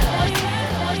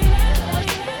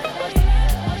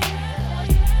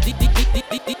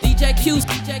 DJ Q's,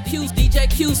 DJ Q's, DJ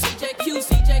Q's, DJ Q's,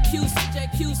 DJ Q's, DJ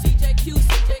Q's, DJ Q's,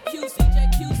 DJ Q's, DJ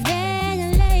Q's.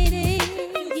 Better lady,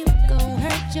 you gon'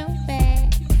 hurt your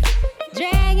back.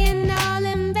 Dragging all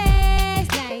them bags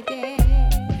like that.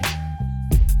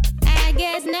 I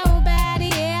guess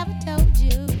nobody ever told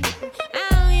you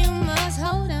all you must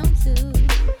hold on to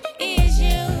is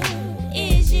you,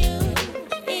 is you,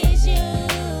 is you.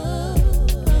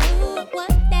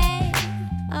 One day,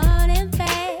 all them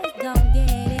bags gon'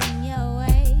 get in your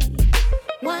way.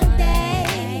 One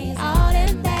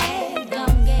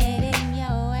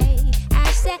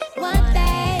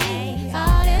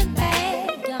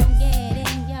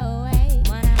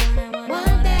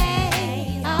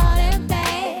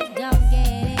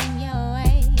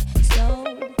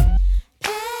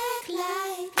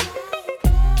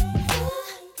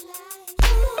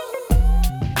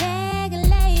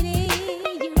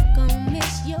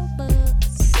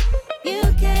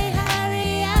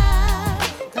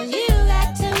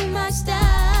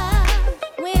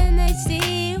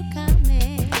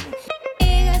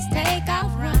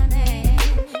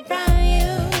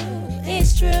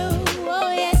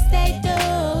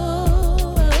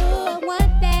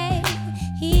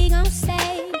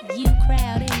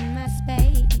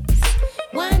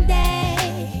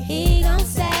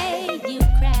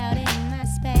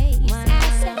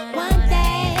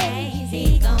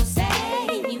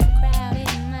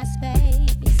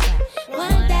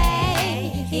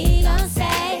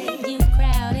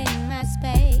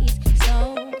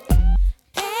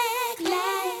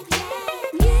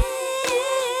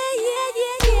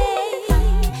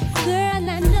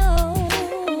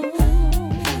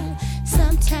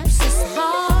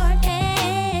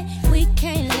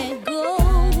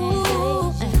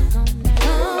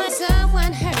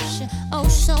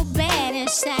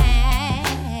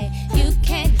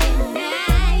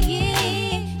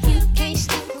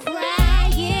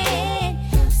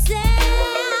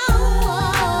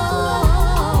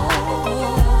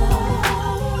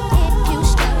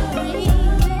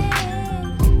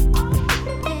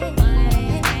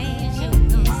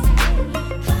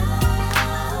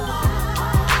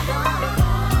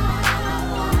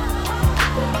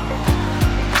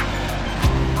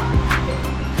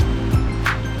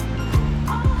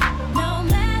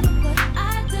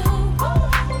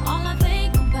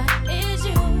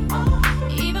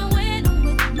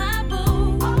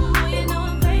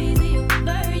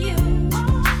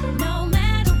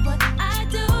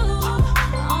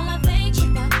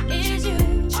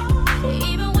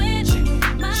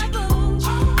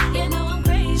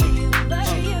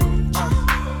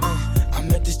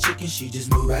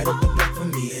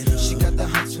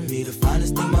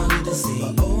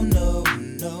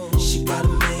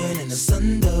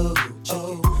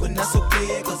Oh, but that's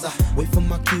okay, cause I wait for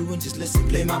my cue and just listen.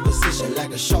 Play my position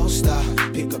like a show star.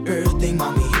 Pick up everything,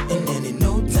 mommy, hitting, and in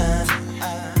no time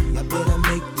I better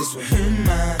make this with him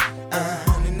mine.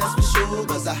 And that's for sure,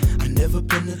 cause I never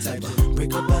been the type to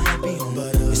break up a happy home.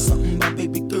 But it's something about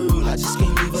baby girl, I just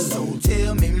can't leave alone.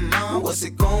 Tell me, mom, what's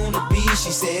it gonna be?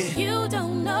 She said, you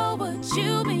don't know what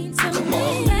you mean to come me.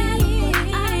 on.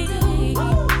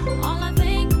 All I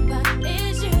think about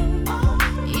is you.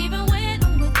 Even when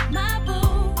I'm with my boo,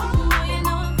 oh, you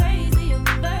know I'm crazy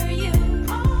over you.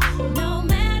 No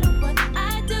matter what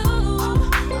I do,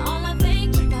 all I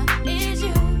think about is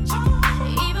you.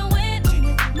 Even when I'm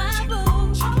with my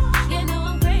boo, you know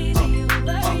I'm crazy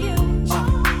over you.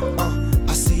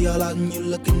 I see all out and you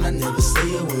looking, I never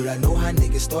say a word. I know how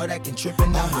niggas start acting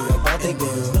trippin'. I heard about they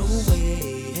girls. No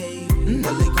way, hey,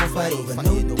 no they gon' fight over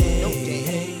no day,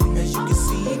 hey. As you can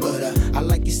see, but I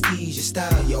like your steez, your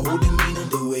style, your whole demeanor,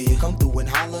 the way you come through and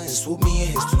holler and swoop me in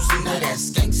his two-seater. That's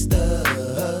gangsta,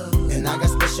 and I got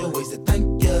special ways to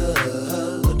thank ya.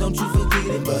 Don't you forget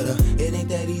it, but it ain't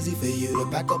that easy for you to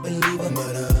back up and leave him.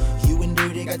 But you and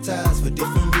Dirty got ties for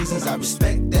different reasons. I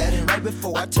respect that. And right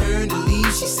before I turned to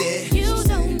leave, she said, you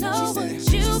don't know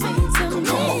what you mean to me. Come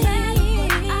on.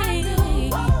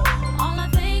 All I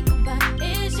think about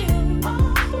is you.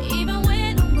 Even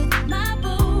when I'm with my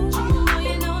boo, oh,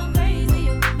 you know I'm crazy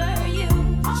over you.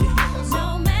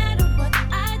 No matter what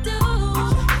I do,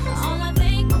 all I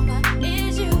think about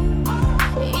is you.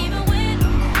 Even when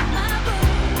I'm with my boo,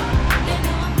 you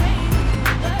know I'm crazy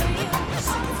over you.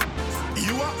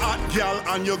 You a hot gal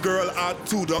and your girl hot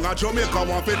too. Down at Jamaica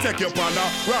want to take you on a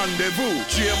rendezvous.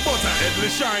 Chain butter, headly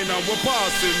shine and we're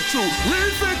passing through.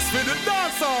 Refix for the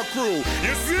dancehall crew.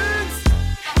 You see it?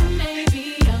 I may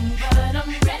be young, but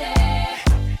I'm ready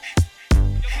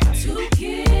to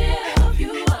give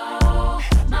you all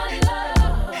my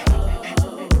love.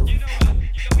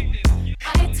 I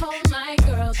told my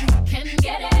girls you can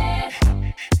get it.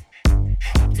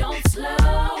 Don't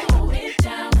slow it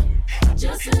down,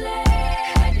 just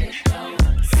let it go.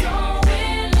 So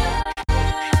in love,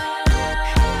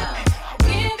 I'll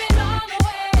give it all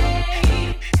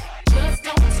away. Just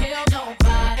don't tell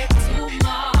nobody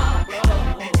tomorrow.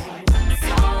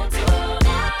 So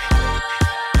tonight,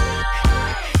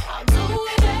 I'll do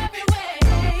it every way.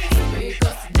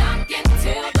 Because knock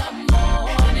until the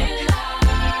morning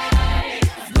light.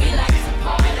 'Cause we like to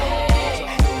party.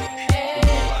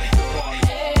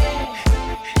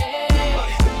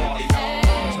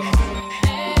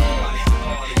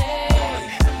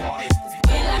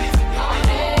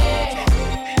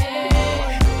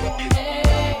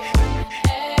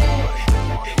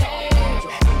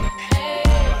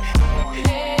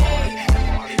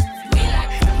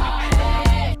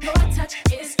 Your touch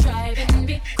is driving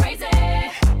me crazy.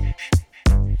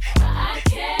 I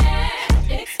can't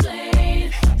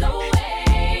explain the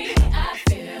way I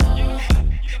feel.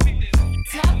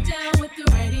 Top down with the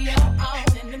radio on,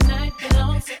 and the night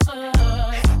belongs to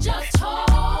us. Just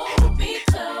hold me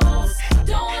close,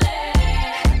 don't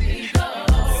let me go.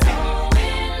 So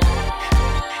in love,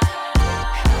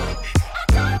 I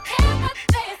don't care what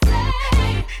they say.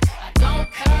 I don't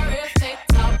care if they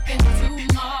talking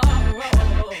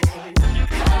tomorrow.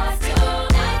 'Cause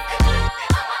tonight's the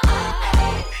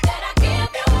night that I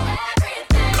give you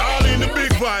everything. Call in the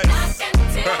big vibes.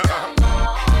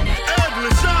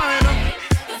 Headly shine.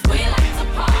 'Cause we like to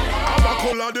party. I'm a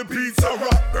color the pizza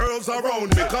rock girls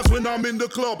around me. Cause when I'm in the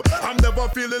club, I'm never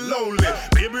feeling lonely.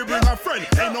 Baby, bring a friend,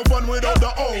 ain't no fun without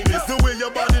the homies. The way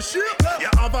your body shape, you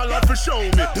have a lot to show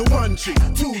me. The 1 cheek,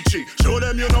 2 cheek, show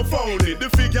them you're not phony. The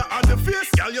figure and the face,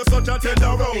 girl, you're such a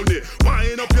tenderoni.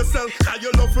 Wind up yourself, how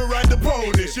you love to ride the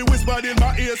pony. She whispered in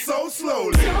my ear so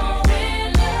slowly.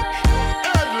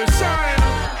 Headly shine.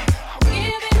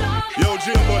 Yo,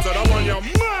 Jim Butter, that one you're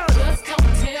mad. Just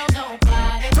don't tell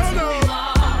nobody Turn up.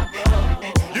 tomorrow.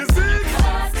 You see it?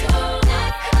 'Cause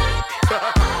tonight's the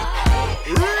night.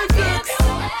 Refix,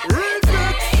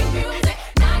 refix. Music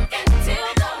knock until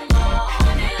the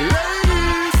morning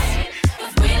Ladies, light.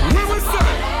 'Cause we like we to will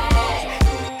party.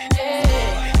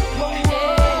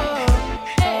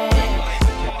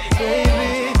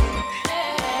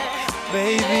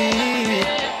 Baby,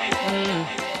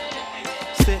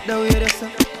 sit down here, that's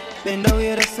up. Bend down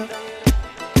here, that's up.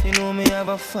 You know me have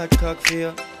a fat cock for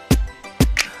you.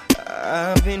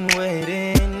 I've been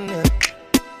waiting.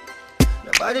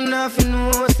 Nobody nothing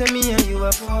knows, say me and you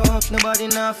a fuck. Nobody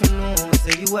nothing knows,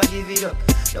 say you a give it up.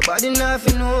 Nobody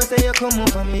nothing knows, say you come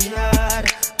over me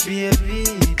yard. Baby,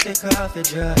 take off your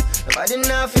dress. Nobody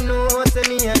nothing knows, say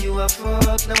me and you a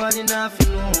fuck. Nobody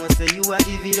nothing knows, say you a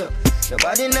give it up.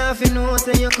 Nobody nothing knows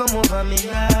when you come over me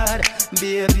yard.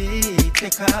 Baby,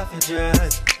 take off your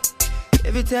dress.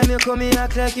 Every time you come here,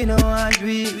 act like you know I do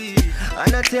it.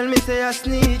 And I tell me, say I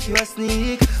sneak, you a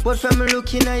sneak. But from me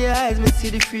looking at your eyes, me see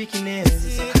the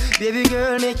freakiness. Baby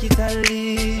girl, make it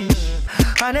unleash.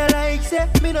 And I like, say,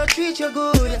 me no treat you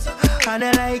good. And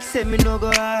I like, say, me no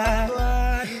go hard.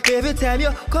 Every time you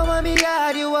come on me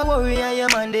yard, you a worry and your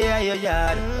man they are your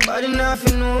yard. Nobody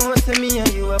nothing knows, say me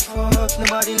and you a fuck.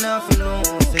 Nobody nothing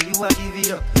knows, say you a give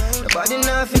it up. Nobody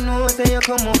nothing knows, say you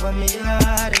come over me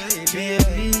yard.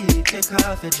 Baby, take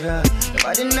off your dress.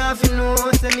 Nobody nothing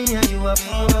knows, say me and you a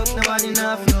fuck. Nobody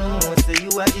nothing knows, say you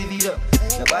a give it up.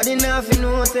 Nobody nothing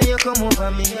knows, say you come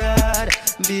over me yard.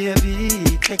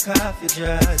 Baby, take off your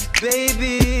dress.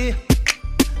 Baby,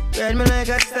 ride me like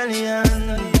a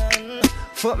stallion.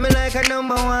 Fuck me like a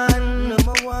number one.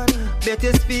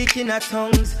 Better speak in a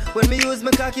tongues. When me use my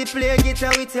cocky play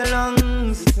guitar with your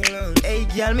lungs. Hey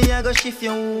girl, me I go shift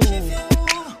your woo.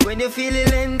 When you feel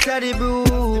it enter the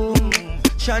broom.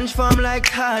 Transform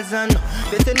like Tarzan.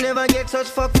 Better never get such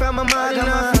fuck from a man. Nobody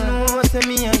nothing knows, say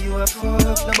me and you a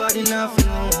fuck. Nobody nothing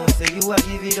knows, say you a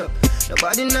give it up.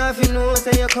 Nobody nothing knows,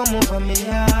 say you come over me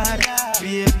yard.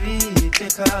 Baby,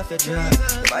 take off your dress.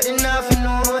 Nobody nothing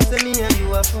knows, say me and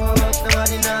you a fuck.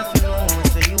 Nobody nothing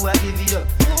knows, say you a give it up.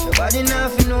 Nobody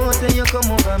nothing knows, say you come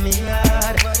over me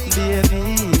yard.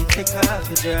 Baby, take off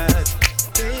your dress.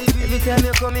 Every time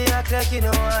you come here, act like you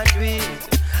know I do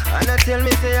it. And I tell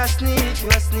me, say I sneak, you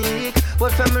a sneak.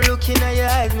 But from me looking at your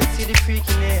eyes, me see the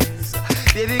freakiness.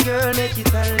 Baby girl, make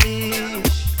it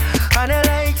unleash. And I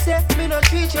like, say, me no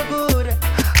treat you good.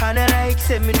 And I like,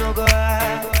 say, me no go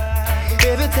hard.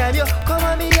 Every time you come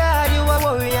on me yard, you a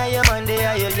worry and your man they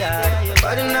are your yard.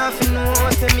 Nobody nothing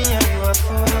knows, say me and you a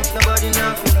fuck. Nobody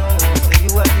nothing knows, say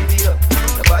you a give it up.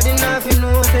 Nobody nothing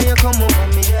knows, say you come over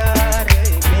me yard.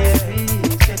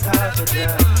 Baby, take off your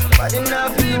dress. Nobody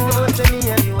nothing knows, say me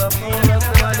and you a fuck.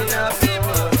 Nobody nothing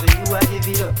knows, say you a give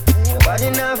it up. Nobody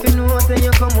nothing knows, say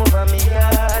you come over me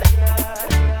yard.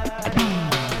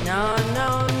 No,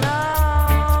 no, no.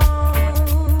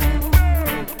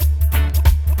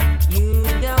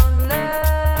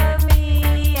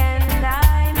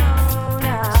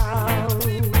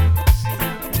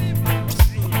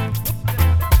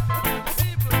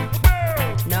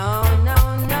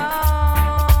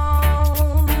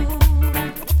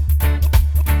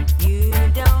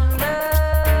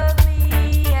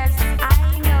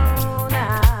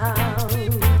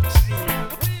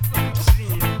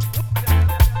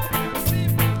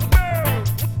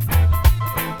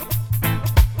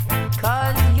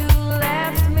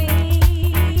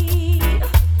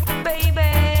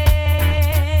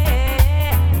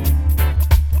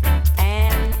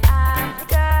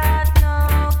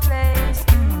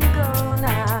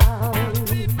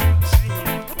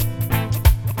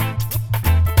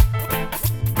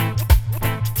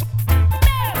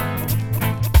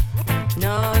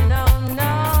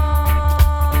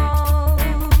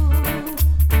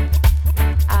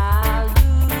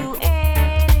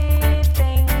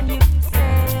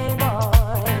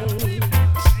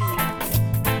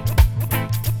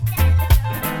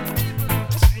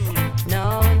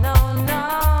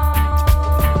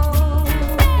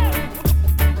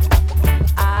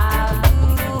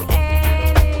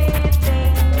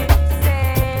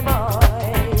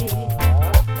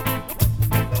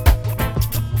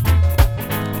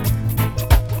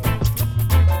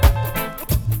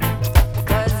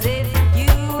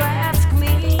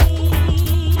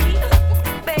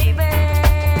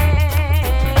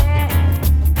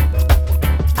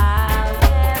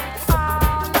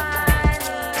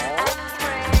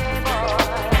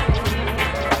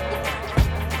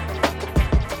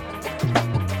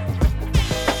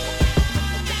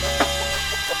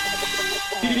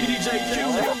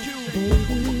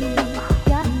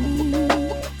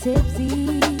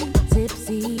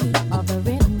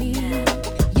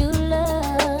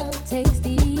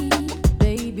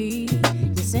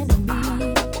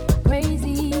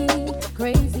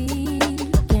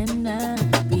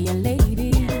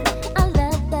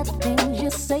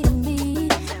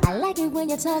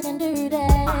 talking dirty.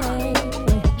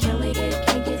 Can we get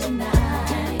kinky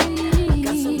tonight?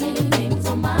 Got so many things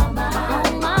on my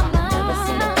mind. Never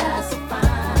seen a guy so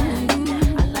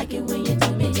fine. I like it when you do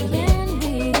me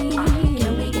candy.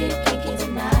 Can we get kinky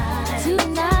tonight?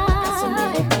 Got so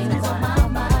many things on my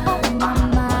mind.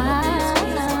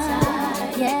 Squeeze so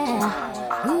tight.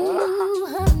 Yeah. Ooh,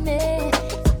 honey,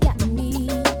 got me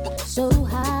so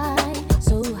high,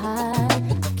 so high.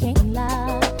 I can't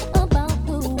lie about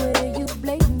the way you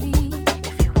play me.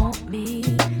 If you want me,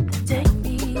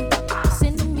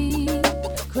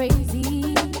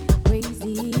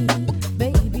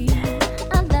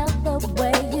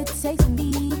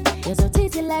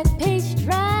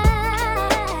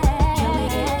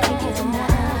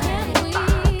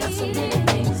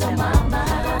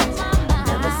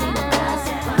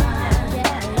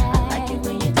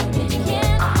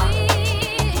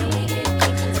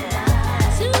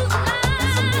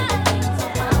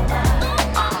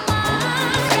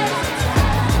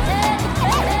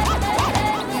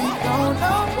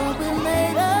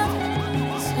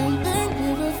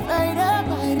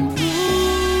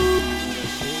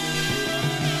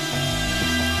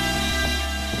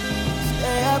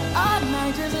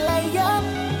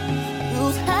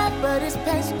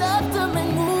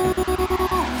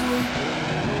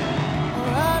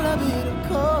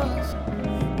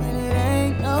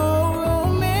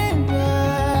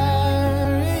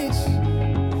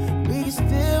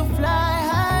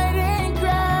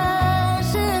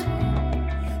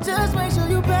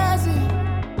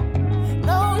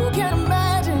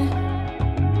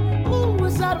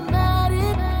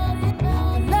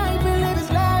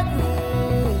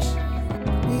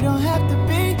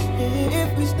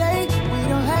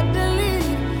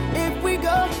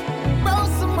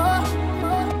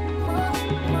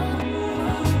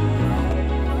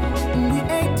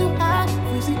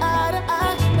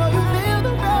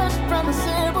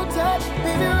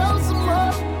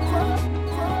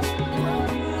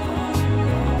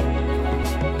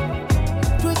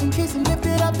 face and lift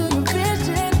it up to your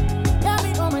vision. Got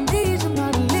me on my knees, you're my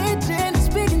religion.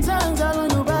 Speaking tongues, all on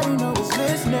your body, know what's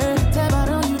listening. Tap out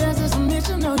on you, that's a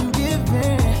submission, know you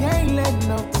giving. Can't let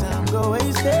no time go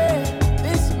wasted.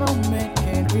 This moment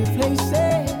can't replace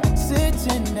it.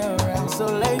 Sitting around so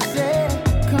lazy,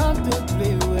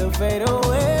 comfortably we'll fade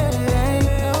away. Ain't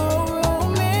no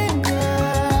room in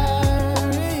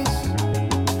Paris.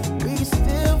 We can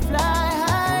still fly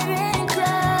high and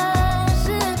crash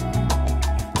it.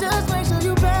 Just make sure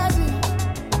you pass it.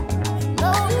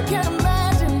 No, you can't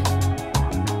imagine.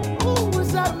 Ooh,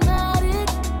 it's automatic.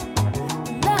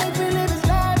 Life we live is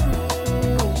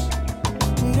lavish.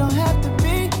 We don't have to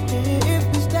be here if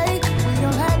we stay. We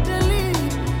don't have to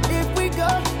leave if we go.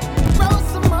 Roll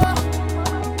some more.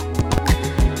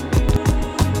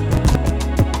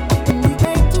 And we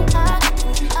ain't too high,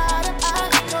 we eye to eye.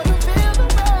 Know you feel the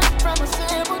rush from a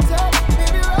simple touch.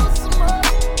 Baby, roll some more.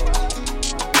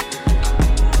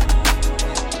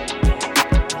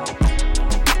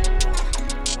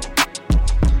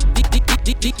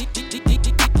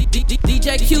 DJ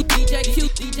Q, DJ Q,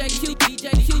 DJ Q, DJ Q, DJ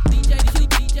Q,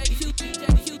 DJ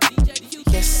Q, DJ Q.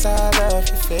 Yes, I love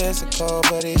your physical,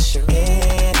 but it's your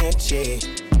energy.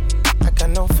 I got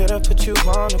no fear to put you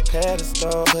on a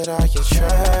pedestal, but are you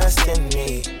trusting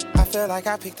me? I feel like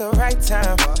I picked the right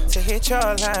time to hit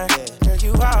your line. Girl,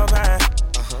 you all mine.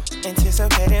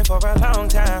 Anticipating for a long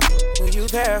time. Will you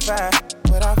verify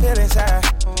what I feel inside?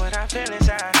 What I feel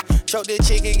inside. Choke the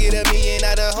chicken, get a million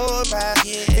out of whole pie.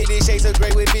 Hit the shades of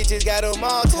gray with bitches, got them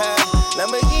all tied.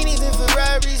 Lamborghinis and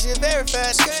Ferraris, you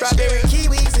verified. Strawberry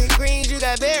kiwis and greens, you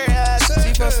got berry eyes.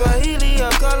 She from Swahili, her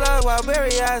color, wild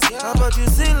berry eyes. How about you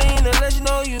ceiling to let you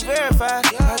know you verified?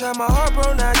 I got my heart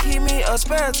broke, now keep me a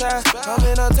spare tire. I'm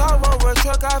in a tall rover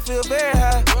truck, I feel very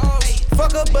high.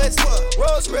 Fuck a bus,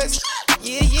 Rolls Royce.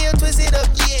 Yeah, yeah, twist it up,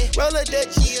 yeah. Roll a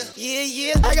Dutch, yeah,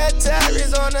 yeah, yeah. I got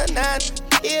tires on a 9.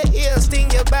 Yeah, yeah, sting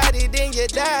your body, then you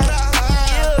die.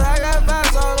 Yeah, I got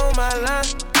vibes all on my line.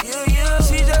 Yeah, yeah,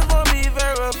 she just won't be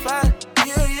verified.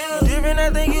 Yeah, yeah, different, I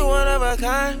think you one of a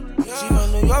kind. She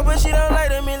from New York, but she don't like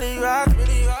the Millie Rock.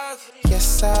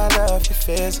 Yes, I love your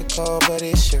physical, but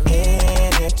it's your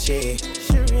energy.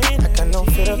 I got no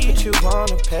fear to put you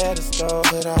on a pedestal,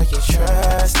 but are you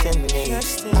trusting me? I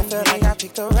feel like I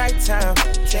picked the right time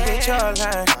to hit your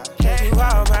line. Girl, you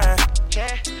all mine.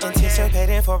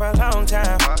 Anticipating for a long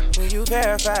time. Will you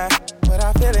verify what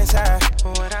I feel inside?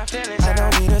 I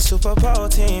don't need a Super Bowl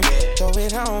team. Throw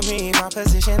it on me, my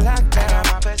position locked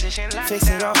down. Fix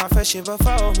it all my first shit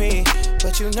before me.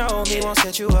 But you know me, won't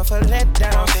set you up for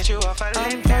letdown.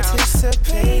 I'm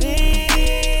participating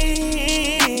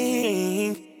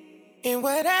in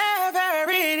whatever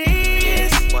it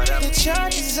is that you're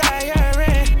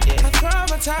desiring. I throw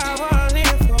my time all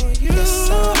in for you. Yes,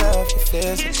 I love your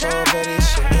physical, but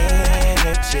it's your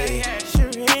energy.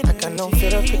 I got no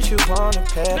fear to put you on a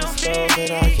pedestal,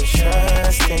 but are you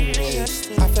trusting me?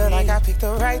 I feel like I picked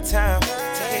the right time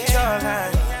to hit your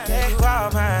line. Yeah, you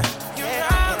all mine.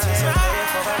 Anticipating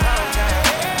for a long time.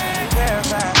 You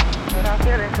verify what I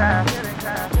feel inside.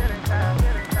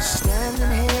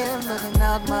 Standing here looking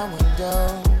out my window.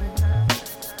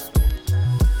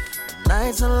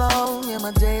 Nights are long and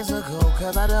my days are cold,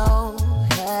 'cause I don't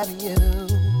have you.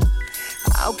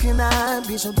 How can I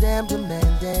be so damn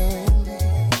demanding?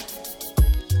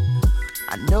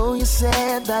 I know you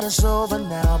said that it's over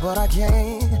now, but I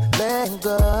can't let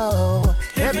go.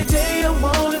 Every day I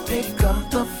wanna pick up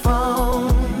the phone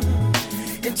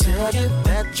and tell you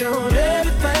that you're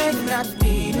everything I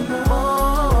need and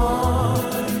more.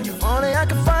 If only I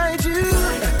could find you.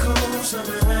 Echo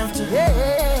summer after.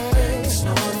 Yeah.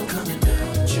 Snow coming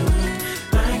down June.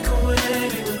 Like a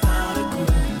wedding without a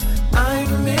groom.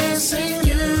 I'm missing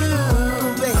you,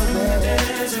 baby. I'm in the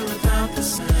desert without the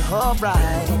sun.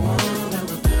 Alright.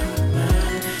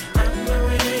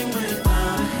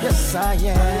 Yes, I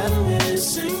am. I'm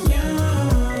missing you.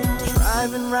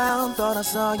 Driving round, thought I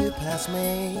saw you pass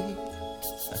me.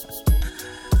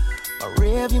 A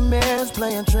rearview mirror's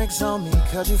playing tricks on me,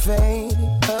 'cause you fade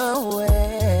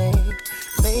away.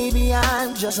 Maybe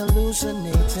I'm just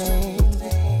hallucinating,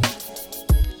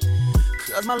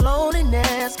 'cause my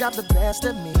loneliness got the best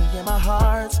of me and my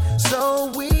heart's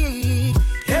so weak.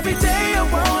 Every day I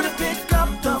wanna pick up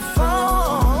the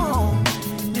phone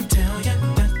and tell you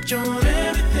that you're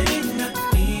everything I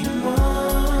need and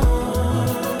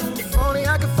more. If only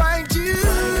I could find you.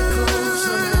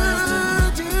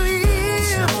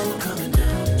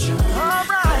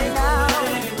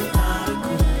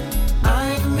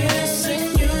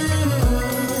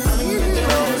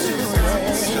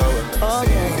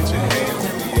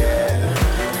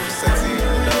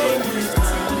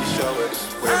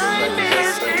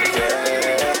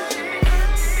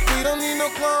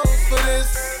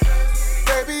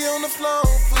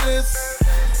 for this.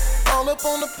 All up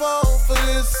on the phone for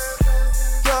this.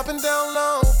 Dropping down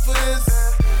low for this.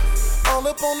 All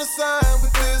up on the side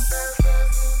with this.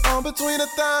 All between the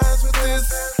thighs with this.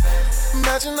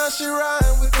 Imagine how she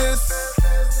ride with this.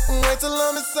 Wait till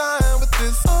I'm inside with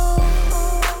this. Oh,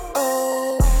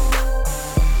 oh,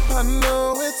 I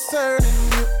know it's hurting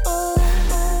you. Oh,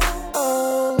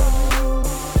 oh,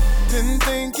 didn't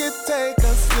think it'd take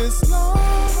us this long,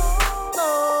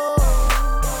 long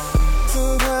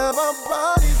to have our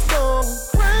bodies go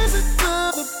crazy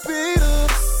to the beat of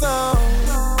the song.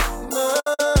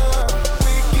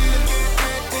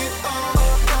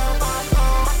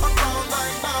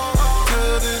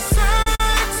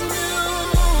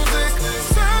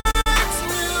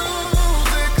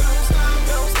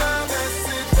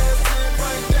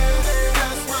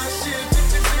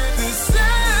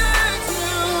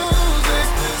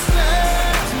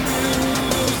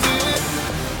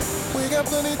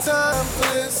 Time for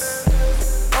this.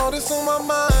 All this on my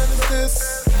mind is this.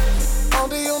 All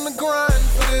day on the grind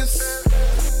for this.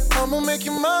 I'ma make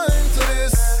you mine to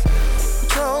this.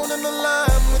 Patron in the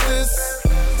line with this.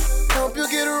 Hope you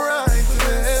get it right to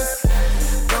this.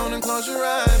 Don't and close your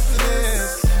eyes to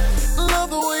this. Love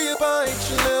the way you bite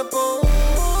your lip on.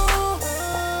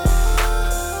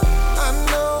 I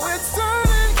know it's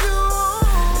turning you on.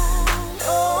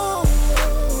 Oh,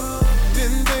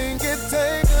 didn't think it'd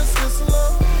take us this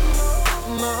long.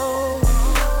 No,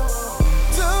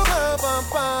 to have our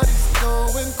bodies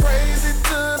going crazy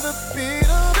to the beat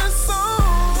of this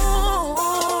song.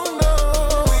 No,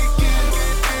 we can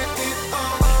get it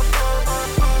all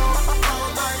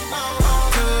night long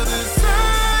to this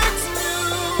sex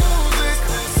music.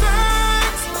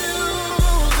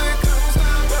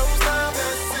 Don't stop,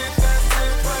 that's it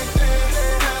right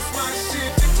there. That's my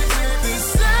shit. This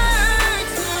sex music.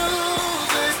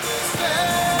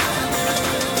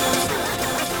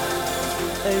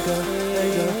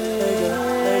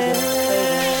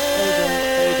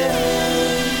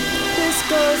 This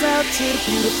goes out to the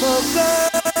beautiful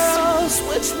girls.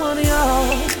 Which one of y'all?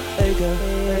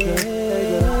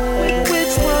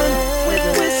 Which one? Which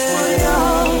one of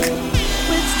y'all?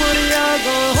 Which one of y'all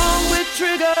go home with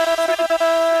Trigger?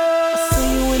 I see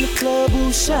you in the club who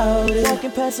shouted,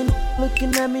 walking past and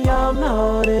looking at me all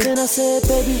naughty. Then I said,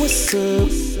 baby, what's up?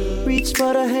 Reach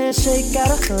for the handshake, got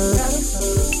a hug.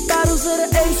 Bottles of the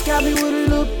Ace got me with a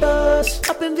little buzz.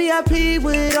 Up in VIP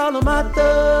with all of my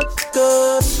thugs.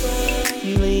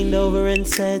 You leaned over and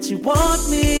said you want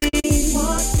me.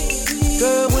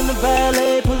 Girl, when the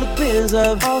valet pull the bins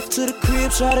up, off to the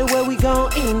crib, shout it where we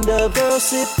gon' end up. Girl,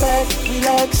 sit back,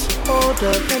 relax, hold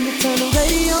up, let me turn the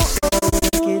radio on.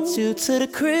 Get you to the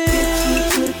crib,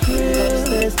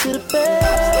 upstairs to the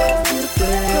bed.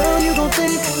 Girl, you gon'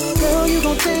 think, girl, you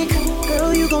gon' think,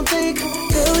 girl, you gon' think,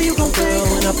 girl, you gon' think.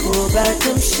 When I pull back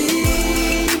them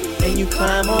sheets and you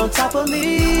climb on top of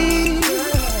me.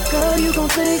 Girl, you gon'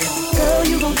 think, girl,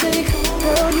 you gon' think,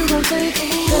 girl, you gon' think,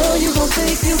 girl, you gon'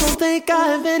 think, you gon' think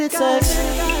I invented sex.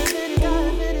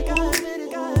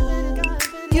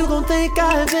 You gon' think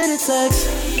I invented sex.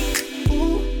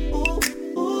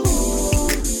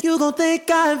 You gon' think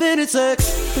I invented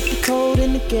sex. Put the code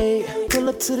in the gate, pull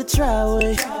up to the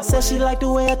driveway. Said she like the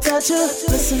way I touch her,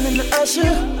 listening to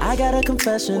Usher. I got a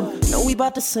confession, know we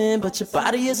bout to sin, but your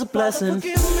body is a blessing.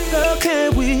 Girl,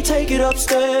 can we take it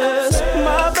upstairs?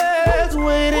 My bed's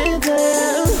waiting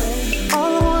there.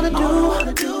 All I wanna do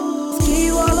is give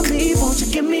you all of me. Won't you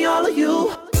give me all of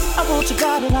you? I want your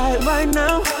body like right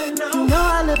now. You know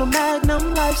I live a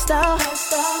magnum lifestyle.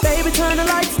 Baby, turn the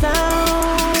lights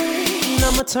down.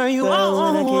 I'ma turn you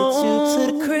on when I get you to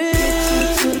the crib,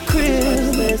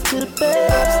 upstairs to the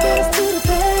bed, upstairs to the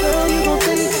bed. Girl, you gon'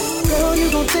 think, girl, you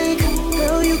gon' think,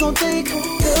 girl, you gon' think,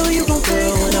 girl, you gon'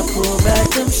 think. When I pull back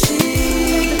them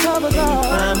sheets, the covers off,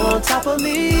 climb on top of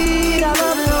me, I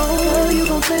love it all. Girl, you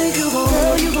gon' think, you gon',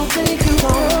 girl, you gon' think, you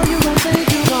gon', girl, you gon' think,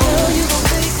 you gon', girl, you gon'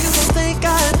 think, you gon' think I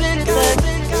invented sex.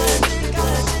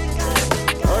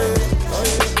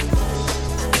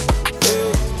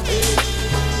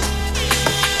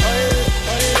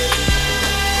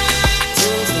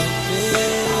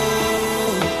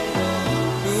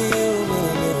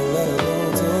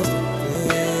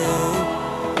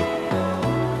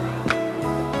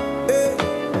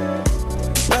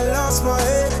 My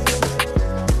head,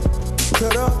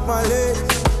 cut off my legs.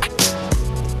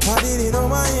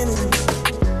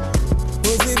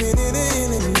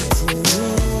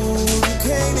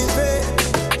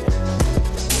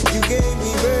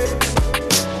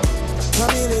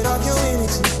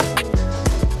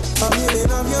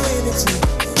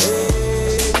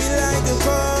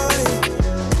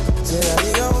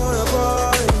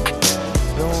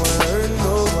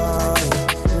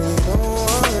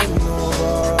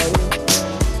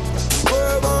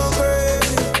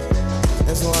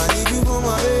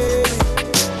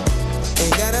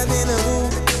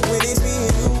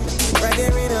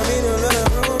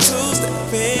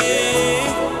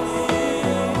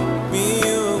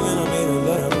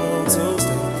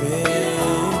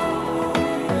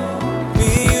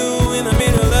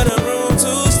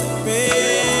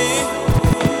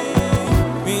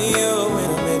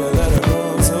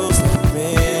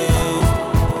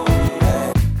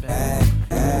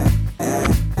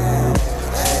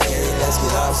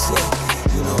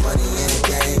 You know money ain't a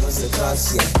game, what's the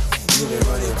cost, yeah? You been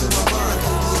running through my mind,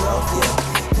 can't get off, yeah.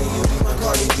 Can you be my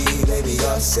Cardi B, baby,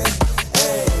 offset?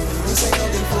 Hey, this ain't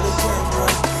only for the camera.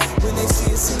 When they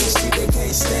see us in the street, they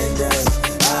can't stand us.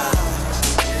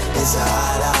 It's a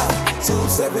hot out.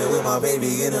 2-stepping with my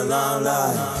baby in the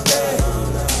limelight. Hey,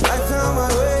 I found my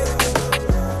way.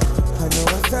 I know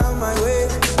I found my way.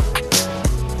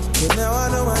 But now I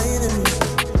know my enemy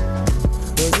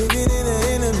was living in an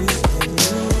enemy.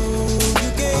 And you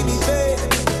gave me faith.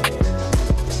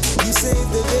 You saved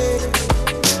the day.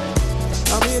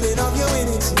 I'm living off your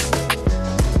energy.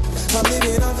 I'm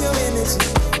living off your energy.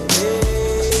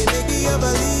 Hey, make me a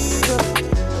believer.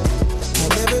 I'm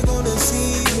never gonna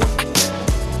see you.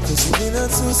 Cause you been a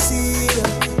two-seater.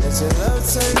 But your love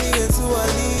turned me into a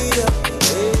leader.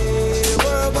 Hey,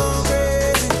 world gone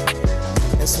crazy.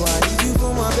 That's why I need you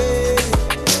for my baby.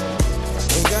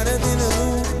 Ain't got nothing to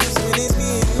lose when it's me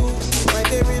and you. Right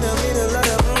there in the middle of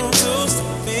the room.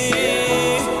 Two-step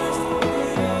in.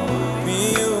 Me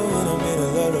and you in the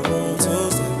middle of the room.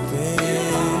 Two-step in.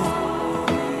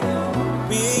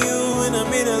 Me and you in the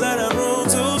middle of the room.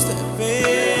 Two-step in.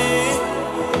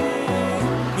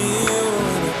 Me and you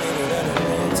in the middle of the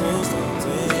room. Two-step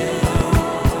in.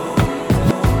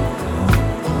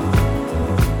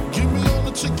 Give me all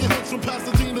the chicken heads from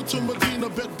Pasadena to Medina.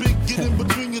 Bet big, get in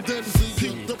between your dead.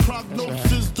 Peak the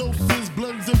prognosis, doses,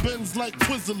 blends and bends like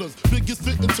Twizzlers. Biggest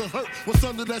fitting to hurt, what's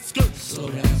under that skirt? Slow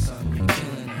down, son, you're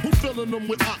killing it. Who filling them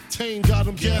with octane? Got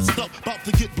them gassed up, about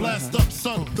to get blasted up,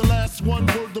 son. The last one,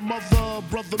 word the mother,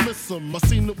 brother miss him. I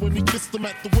seen it when he kissed him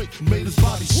at the wake, made his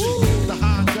body shake. The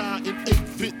high guy in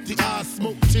 850, eyes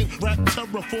smoke tint, rap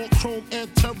terror, 4 chrome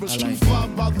and terrors. True fly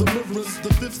by the mirrors,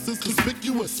 the fifth is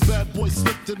conspicuous. Bad boy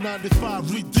slipped in 95,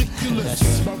 ridiculous.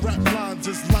 My rap lines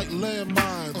is like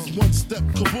landmines. One step,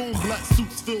 kaboom, black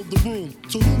suits fill the room.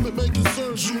 To whom it may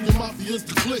concern, Junior Mafia's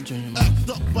the clique. Act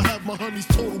up, I have my honey's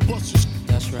total busters.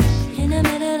 That's right. In the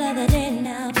middle of the day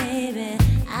now, baby,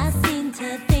 I seem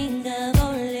to think of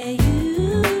only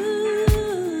you.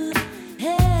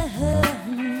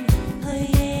 Oh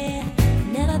yeah,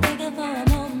 never thinking for a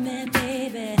moment,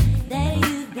 baby, that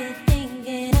you've been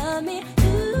thinking of me.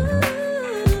 Ooh,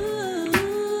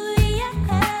 yeah.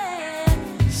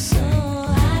 So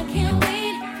I can't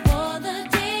wait for the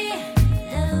day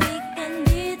that we can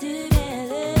be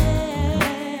together.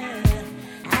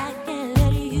 I can't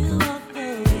let you walk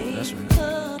away. That's right.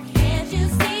 Oh, can't you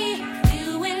see you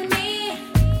and me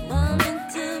were meant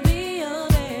to be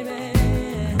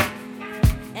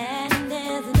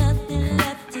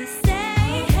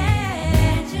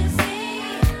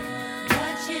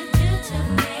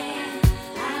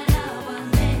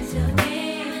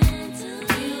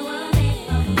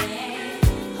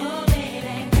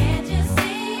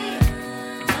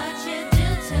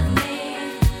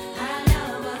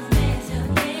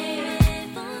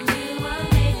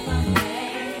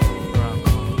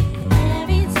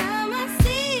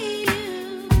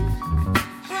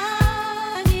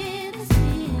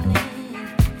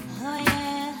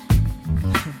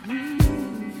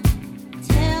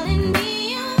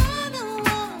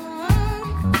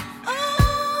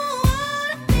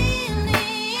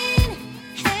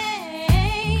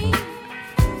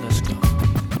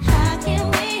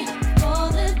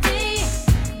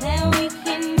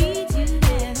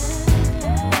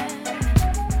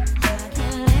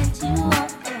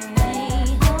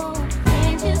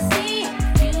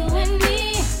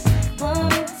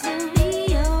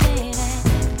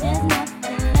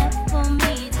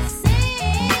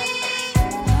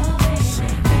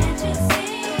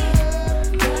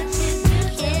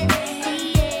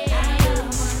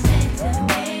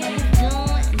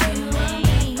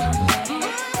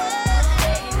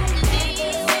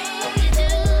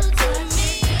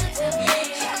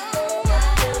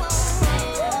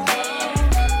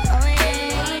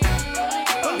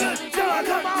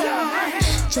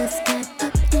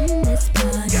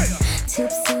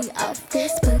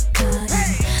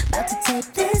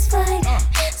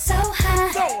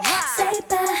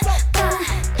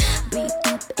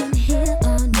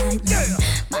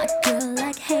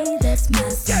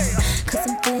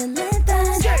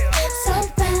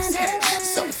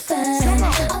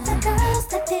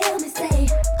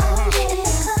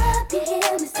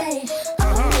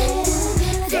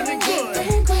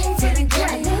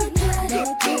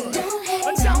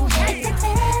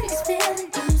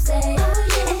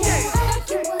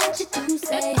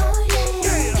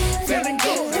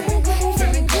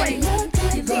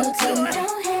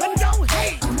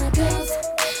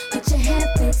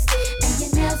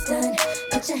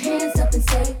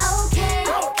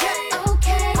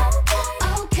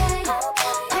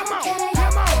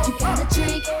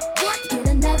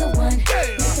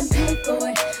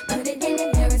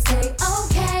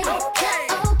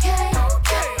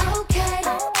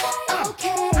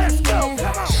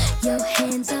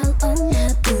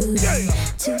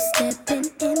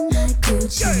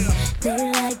with you.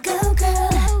 They like, go girl,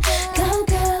 go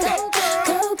girl,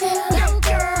 go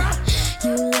girl.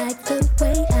 You like the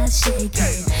way I shake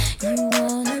it. You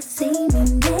wanna see me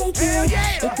naked.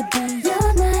 It could be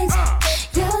your night,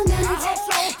 your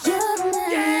night, your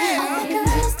night.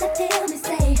 Girls that hear me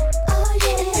say, oh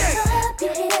yeah. Up, you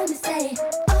hear me say,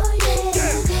 oh yeah.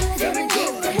 Feeling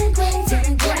good, feeling great,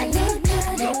 feeling great. Look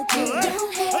good, look good.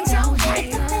 Don't hate, don't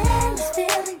hate. The man is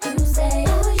feeling you say,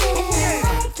 oh yeah.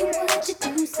 Like you what you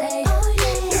do say, oh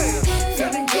yeah.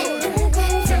 Feeling good, feeling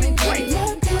great, feeling great.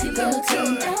 Look good, you go too.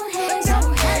 Don't hate,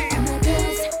 don't hate. Oh my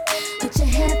goodness, put your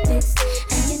hair fixed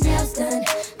and your nails done.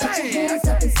 Put your hands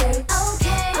up and say,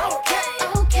 okay, okay,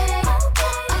 okay,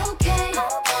 okay,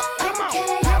 okay.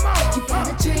 You want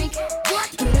a drink?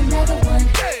 Get another one.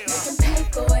 Make them pay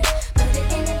for it. Put it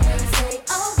in your hand and say,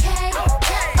 okay,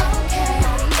 okay, okay,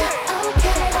 okay.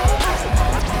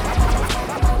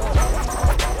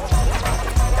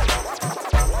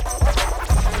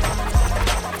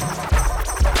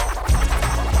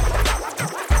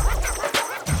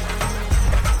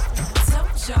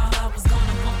 Told y'all I was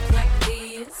gonna bump like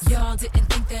this. Y'all didn't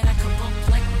think that I could bump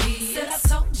like this. Said I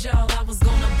told y'all I was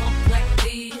gonna bump like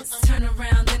this. Turn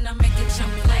around and I make it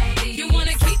jump like this. You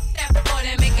wanna keep that boy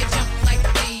that make it jump like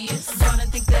this. Y'all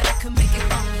didn't think that I could make it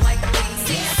bump like this.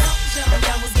 See, I told y'all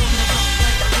I was gonna bump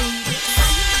like this. How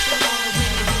you think the Lord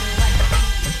when it hit like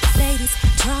this? Ladies,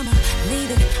 drama,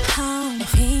 leave it home.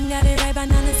 If he ain't got it right by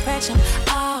now, let's scratch him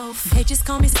off. They just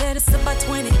call me said it's about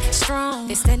 20 strong.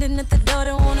 They standing at the door,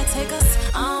 they wanna take us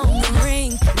on. The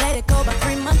ring, let it go about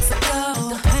 3 months ago.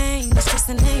 The pain, the stress,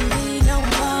 and ain't me no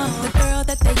more. The girl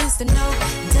that they used to know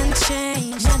done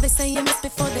changed. Now they say you miss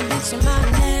before they mention my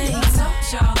name. I told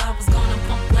y'all I was gonna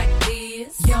bump like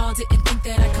this. Y'all didn't think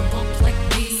that I could bump like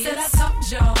this. Said I told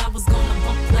y'all I was gonna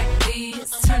bump like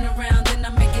this. Turn around and I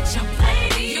make it jump like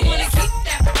this. You wanna keep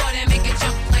that boy that make it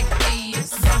jump like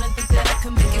this. Y'all didn't think that I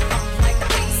could make it bump like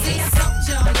this. See, I told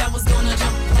y'all I was gonna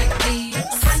jump like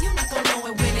this. How you not gonna know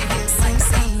it when it hits like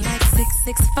this? Like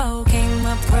 664 came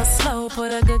up real slow,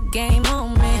 put a good game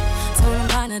on me. Told him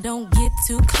partner don't get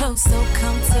too close, so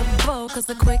comfortable, cause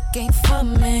the quick ain't for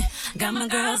me. Got my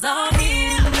girls all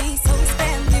here with me, so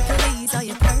spare me please all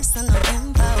your personal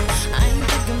info. I ain't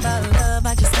thinking about love,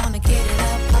 I just wanna get it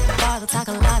up. Pop the bottle, talk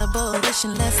a lot of bullshit,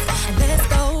 and let's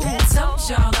go. I told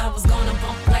y'all I was gonna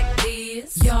bump like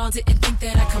this. Y'all didn't think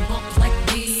that I could bump like this.